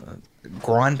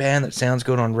grind band that sounds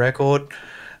good on record.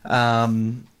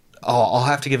 I'll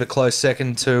have to give a close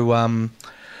second to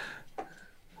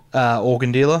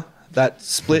Organ Dealer. That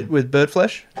split with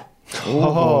Birdflesh.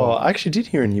 Oh, I actually did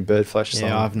hear a new Birdflesh song.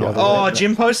 Yeah, I've the not other Oh, day.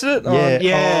 Jim posted it? Yeah.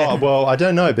 Yeah. Oh, well, I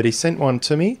don't know, but he sent one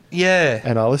to me Yeah.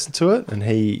 and I listened to it and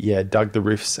he, dug the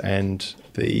riffs and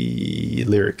the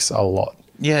lyrics a lot.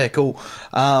 Yeah, cool.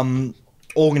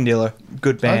 Organ Dealer,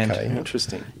 good band. Okay,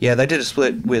 interesting. Yeah, they did a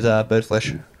split with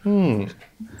Birdflesh. All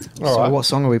So right. what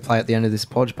song will we play at the end of this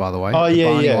pod, by the way? Oh, The yeah,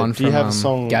 Barney yeah. One Do you from, have a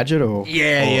song- Gadget or?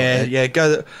 Yeah.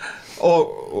 Go.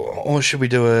 Or should we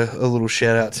do a little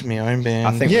shout out to my own band?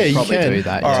 I think Yeah, we'll you probably can. do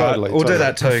that. All Yeah. right. Alright, Totally, we'll do totally.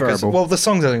 that too. 'Cause, Preferable. well, the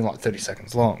song's only like 30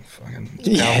 seconds long. Fucking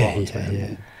Yeah, Power Violence,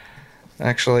 man. yeah.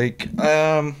 Actually,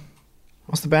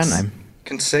 What's the band name?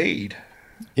 Concede.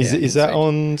 Is that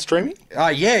on streaming?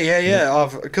 Yeah.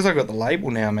 Because I've got the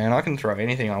label now, man. I can throw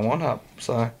anything I want up.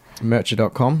 So.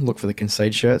 Mercher.com. Look for the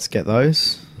Concede shirts. Get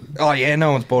those. Oh yeah,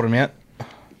 no one's bought them yet.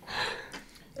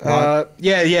 Right.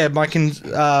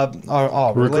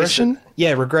 Regression?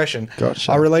 Yeah, Regression.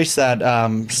 Gotcha. I released that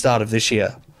start of this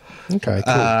year. Okay,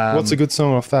 cool. What's a good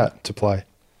song off that to play?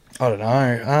 I don't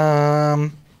know.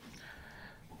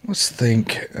 Let's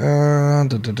think.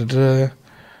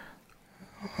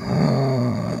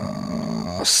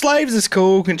 Slaves is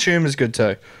cool. Consumer's good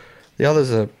too. The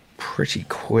others are pretty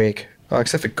quick,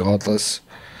 except for Godless.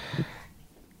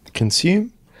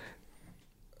 Consume?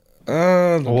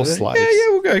 Or Slaves?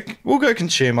 Yeah, we'll go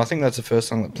Consume. I think that's the first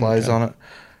song that plays on it.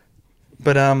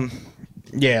 But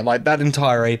yeah, like that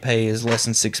entire EP is less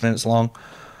than 6 minutes long.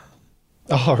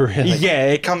 Oh, really? Yeah,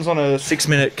 it comes on a 6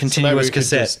 minute So maybe continuous we could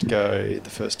cassette. just go the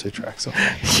first 2 tracks off.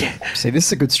 See, this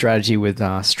is a good strategy with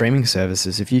streaming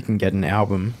services. If you can get an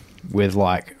album with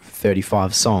like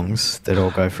 35 songs that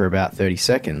all go for about 30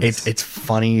 seconds. It's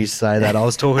funny you say that. I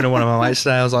was talking to one of my mates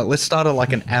today. I was like, let's start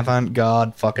like an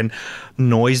avant-garde fucking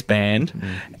noise band.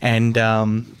 And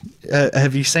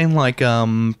have you seen like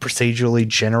procedurally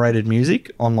generated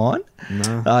music online?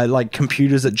 No. Like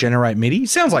computers that generate MIDI.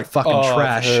 Sounds like fucking Oh, I've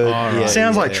trash. heard- yeah,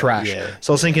 Sounds like yeah, trash. yeah.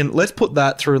 So I was thinking, let's put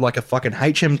that through like a fucking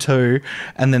HM2,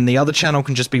 and then the other channel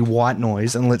can just be white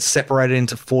noise, and let's separate it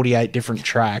into 48 different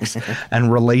tracks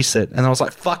and release it. And I was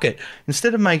like, fuck it.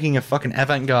 Instead of making a fucking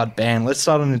avant-garde band, let's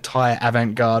start an entire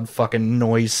avant-garde fucking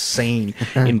noise scene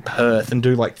in Perth and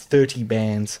do like 30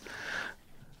 bands.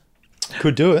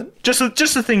 Could do it. Just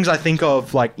the things I think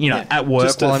of, like, you know, at work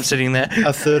Just while I'm sitting there.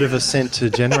 A third of a cent to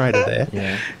generator there.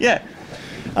 Yeah. Yeah.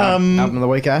 Album of the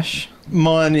week, Ash?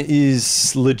 Mine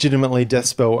is legitimately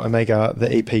Deathspell Omega, the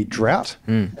EP Drought.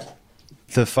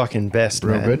 The fucking best,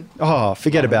 Real man. good? Oh,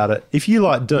 forget about it. If you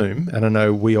like Doom, and I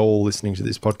know we all listening to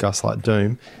this podcast like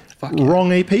Doom,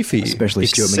 wrong EP for you. Especially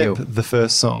Stuart except McGill. the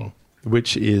first song,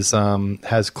 which is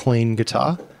has clean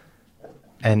guitar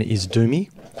and is doomy,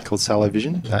 called Sallow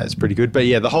Vision. That is pretty good. But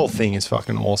yeah, the whole thing is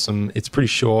fucking awesome. It's pretty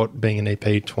short, being an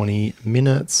EP, 20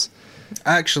 minutes.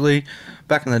 Actually,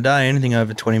 back in the day, anything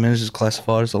over 20 minutes is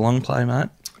classified as a long play, mate.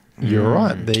 You're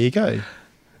right. There you go.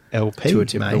 LP, To a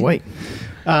tip mate. of the week.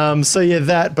 So yeah,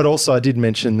 that, but also I did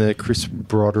mention the Chris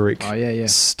Broderick yeah.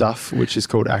 stuff, which is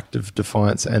called Act of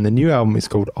Defiance, and the new album is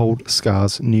called Old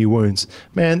Scars, New Wounds.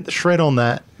 Man, the shred on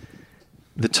that,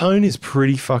 the tone is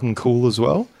pretty fucking cool as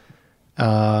well.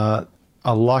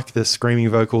 I like the screaming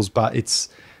vocals, but it's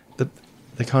the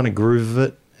kind of groove of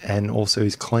it, and also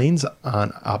his cleans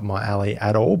aren't up my alley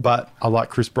at all, but I like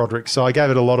Chris Broderick, so I gave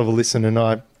it a lot of a listen, and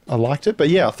I liked it. But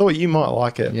yeah, I thought you might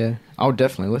like it. Yeah. I'll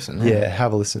definitely listen. Yeah,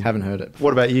 have a listen. Haven't heard it.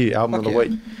 What about you? Album of the Fuck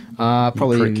yeah. week?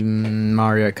 Probably prick.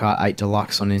 Mario Kart 8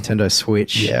 Deluxe on Nintendo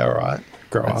Switch. Yeah, all right.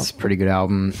 Grow up. That's a pretty good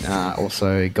album.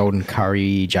 Also, Golden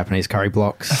Curry, Japanese curry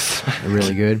blocks. Are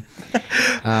really good.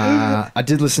 I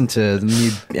did listen to the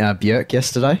new Björk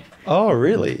yesterday. Oh,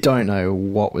 really? Don't know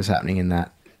what was happening in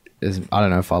that. I don't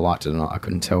know if I liked it or not. I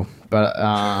couldn't tell. But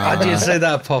I did see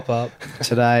that pop up.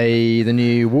 today, the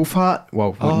new Wolfheart.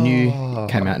 Well, new Oh.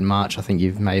 came out in March. I think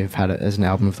you may have had it as an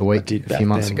album of the week did a back few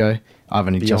months then. ago. I've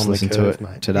only Beyond just the listened curve, to it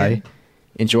mate. today.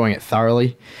 Enjoying it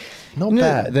thoroughly. Not You know,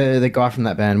 bad. The guy from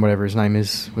that band, whatever his name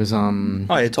is, was Oh,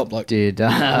 yeah, top bloke. did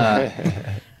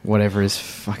whatever his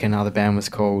fucking other band was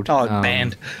called. Oh,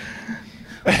 band.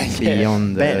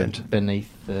 Beyond the Band.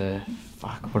 beneath the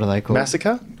fuck. What are they called?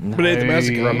 Massacre? No. Beneath the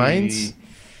Massacre. Remains?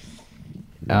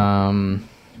 Not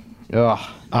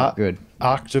good.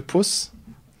 Octopus?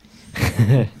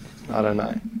 I don't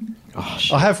know. Oh,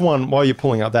 shit. I have one, while you're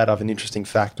pulling up that, I have an interesting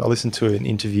fact. I listened to an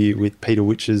interview with Peter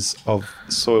Witches of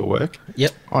Soilwork,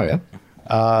 Yep. Oh yeah.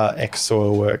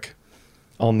 ex-Soilwork,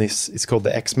 on this. It's called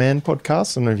the X-Man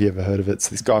podcast. I don't know if you ever heard of it. It's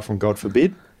this guy from God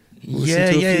Forbid. Listen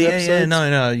Yeah, to a yeah, few yeah, episodes.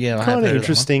 No, yeah. I have Kind heard of that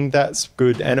interesting. That's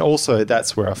good. And also,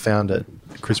 that's where I found it.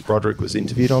 Chris Broderick was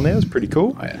interviewed on there. It was pretty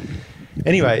cool. Oh yeah.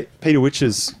 Anyway, Peter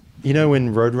Witches, you know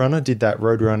when Roadrunner did that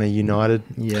Roadrunner United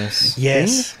Yes. one.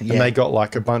 Yes. thing? Yeah. And they got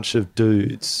like a bunch of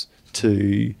dudes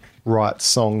to write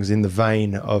songs in the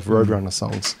vein of Roadrunner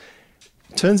songs.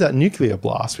 Turns out Nuclear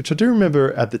Blast, which I do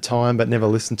remember at the time but never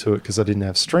listened to it because I didn't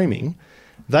have streaming,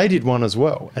 they did one as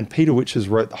well. And Peter Witches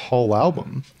wrote the whole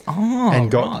album and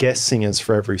got right. guest singers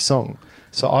for every song.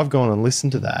 So I've gone and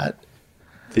listened to that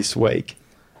this week,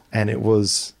 and it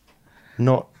was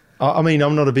not... I mean,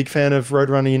 I'm not a big fan of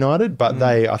Roadrunner United, but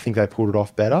I think they pulled it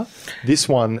off better. This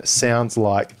one sounds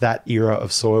like that era of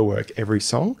Soilwork, every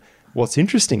song. What's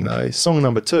interesting, though, song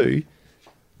number 2,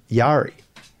 Yari.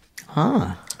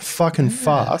 Ah. Fucking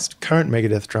fast. Current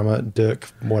Megadeth drummer, Dirk,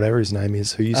 whatever his name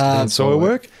is, who used to be in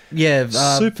Soilwork. Soilwork. Yeah.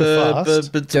 Super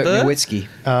fast. Dirk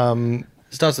Nowitzki.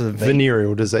 Starts with a V.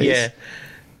 Venereal disease. Yeah.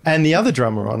 And the other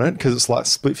drummer on it, because it's like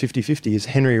split 50-50, is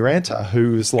Henry Ranter,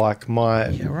 who is like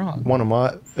right. one of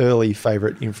my early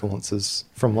favourite influences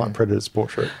from like Predator's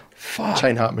Portrait. Fuck.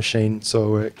 Chain Heart Machine,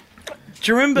 Soilwork.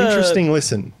 Do you remember Interesting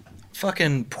listen.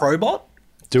 fucking Probot?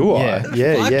 Do I? Yeah.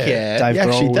 Yeah, Fuck yeah. yeah. Dave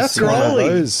Actually, Grohl's that's one of Grohl.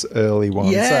 those early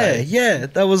ones. Yeah, eh? yeah.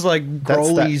 That was like That's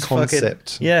that Grohl's concept.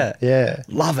 fucking... Yeah. Yeah.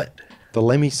 Love it. The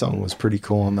Lemmy song was pretty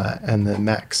cool on that, and the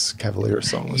Max Cavalera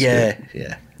song was Yeah, good.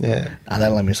 yeah. Yeah.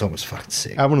 That Lemmy song was fucking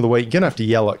sick. Album of the week. You're going to have to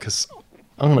yell it because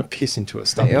I'm going to piss into it.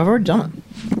 Stuff. Yeah, I've already done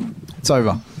it. It's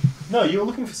over. No, you were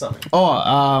looking for something.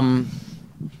 Oh,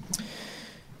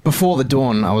 Before the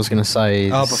Dawn, I was going to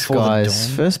say. Oh, This Before the guy's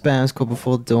Dawn. first band's called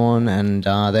Before the Dawn, and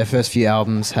their first few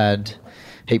albums had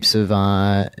heaps of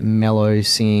mellow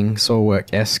singing,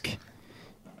 Soilwork-esque.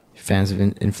 Fans of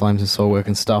In Flames and Soilwork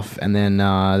and stuff. And then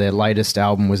their latest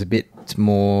album was a bit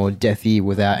more deathy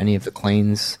without any of the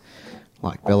cleans,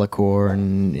 like Bellacore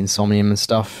and Insomnium and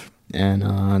stuff.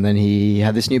 And then he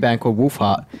had this new band called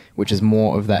Wolfheart, which is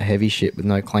more of that heavy shit with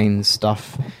no clean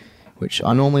stuff, which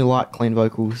I normally like clean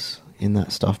vocals in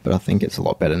that stuff, but I think it's a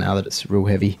lot better now that it's real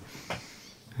heavy.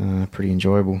 Pretty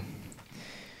enjoyable.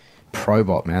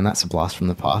 Probot, man, that's a blast from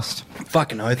the past.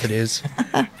 Fucking oath it is.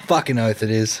 Fucking oath it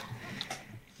is.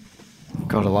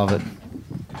 Gotta love it.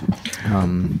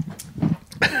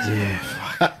 Yeah,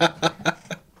 fuck.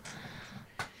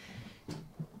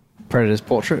 Predator's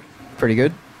Portrait, pretty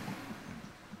good.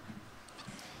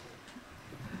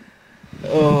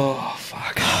 Oh,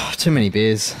 fuck. Too many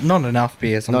beers. Not enough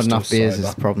beers. I'm Not still enough beers is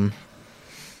sober. the problem.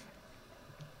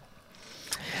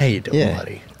 How you doing, Yeah,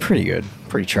 buddy? pretty good.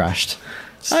 Pretty trashed. Oh,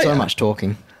 So yeah. much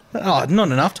talking. Oh,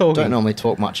 not enough talking. Don't normally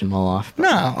talk much in my life. No,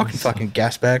 I can fucking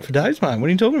gas bag for days, mate. What are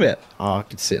you talking about? Oh, I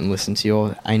could sit and listen to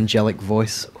your angelic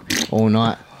voice all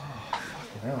night.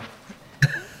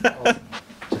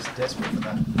 Just desperate for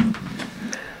that.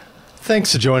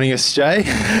 Thanks for joining us, Jay.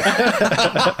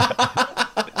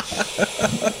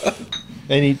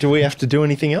 Do we have to do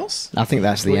anything else? I think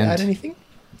that's Do the we add end. anything?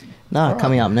 No, Alright.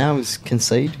 coming up now is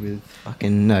Concede with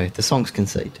fucking... No, the song's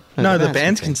Concede. No, the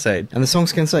band's Concede. And the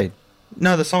song's Concede.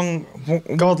 No, the song...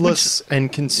 Godless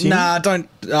and consume. Nah, don't...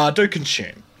 do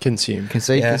consume. Consume.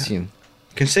 Concede, Yeah. Consume.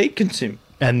 Concede, consume.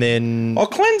 And then Oh,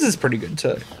 Cleanse is pretty good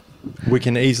too. we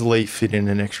can easily fit in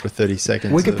an extra 30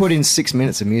 seconds. We could of- put in 6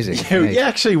 minutes of music. Yeah,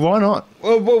 actually, why not?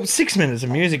 Well, 6 minutes of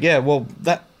music, yeah. Well,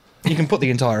 that... You can put the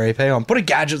entire EP on. Put a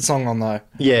Gadget song on, though.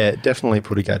 Yeah, definitely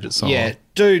put a Gadget song Yeah, on.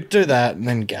 do that and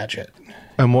then Gadget.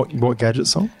 And what Gadget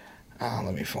song? Oh,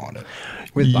 let me find it.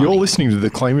 With You're Barney. listening to the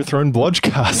Claim Your Throne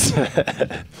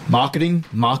Blodgecast. Marketing,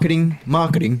 marketing,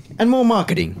 marketing, and more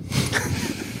marketing.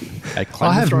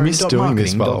 I have missed doing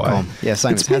this, by the way. Yeah,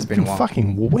 same. It's It has been a while.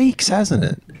 fucking weeks, hasn't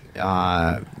it?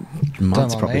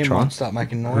 Months Don't probably let trying. anyone start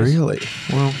making noise. Really?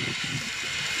 Well,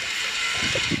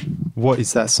 What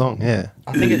is that song? Yeah.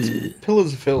 I think it's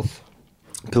Pillars of Filth.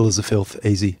 Pillars of Filth,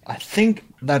 easy. I think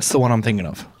that's the one I'm thinking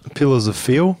of. Pillars of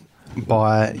Feel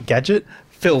by Gadget.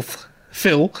 Filth.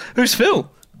 Phil? Who's Phil?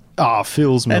 Ah,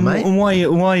 Phil's my And mate. why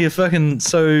are you fucking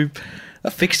so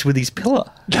affixed with his pillar?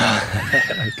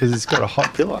 Because he's got a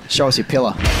hot pillar. show us your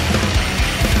pillar.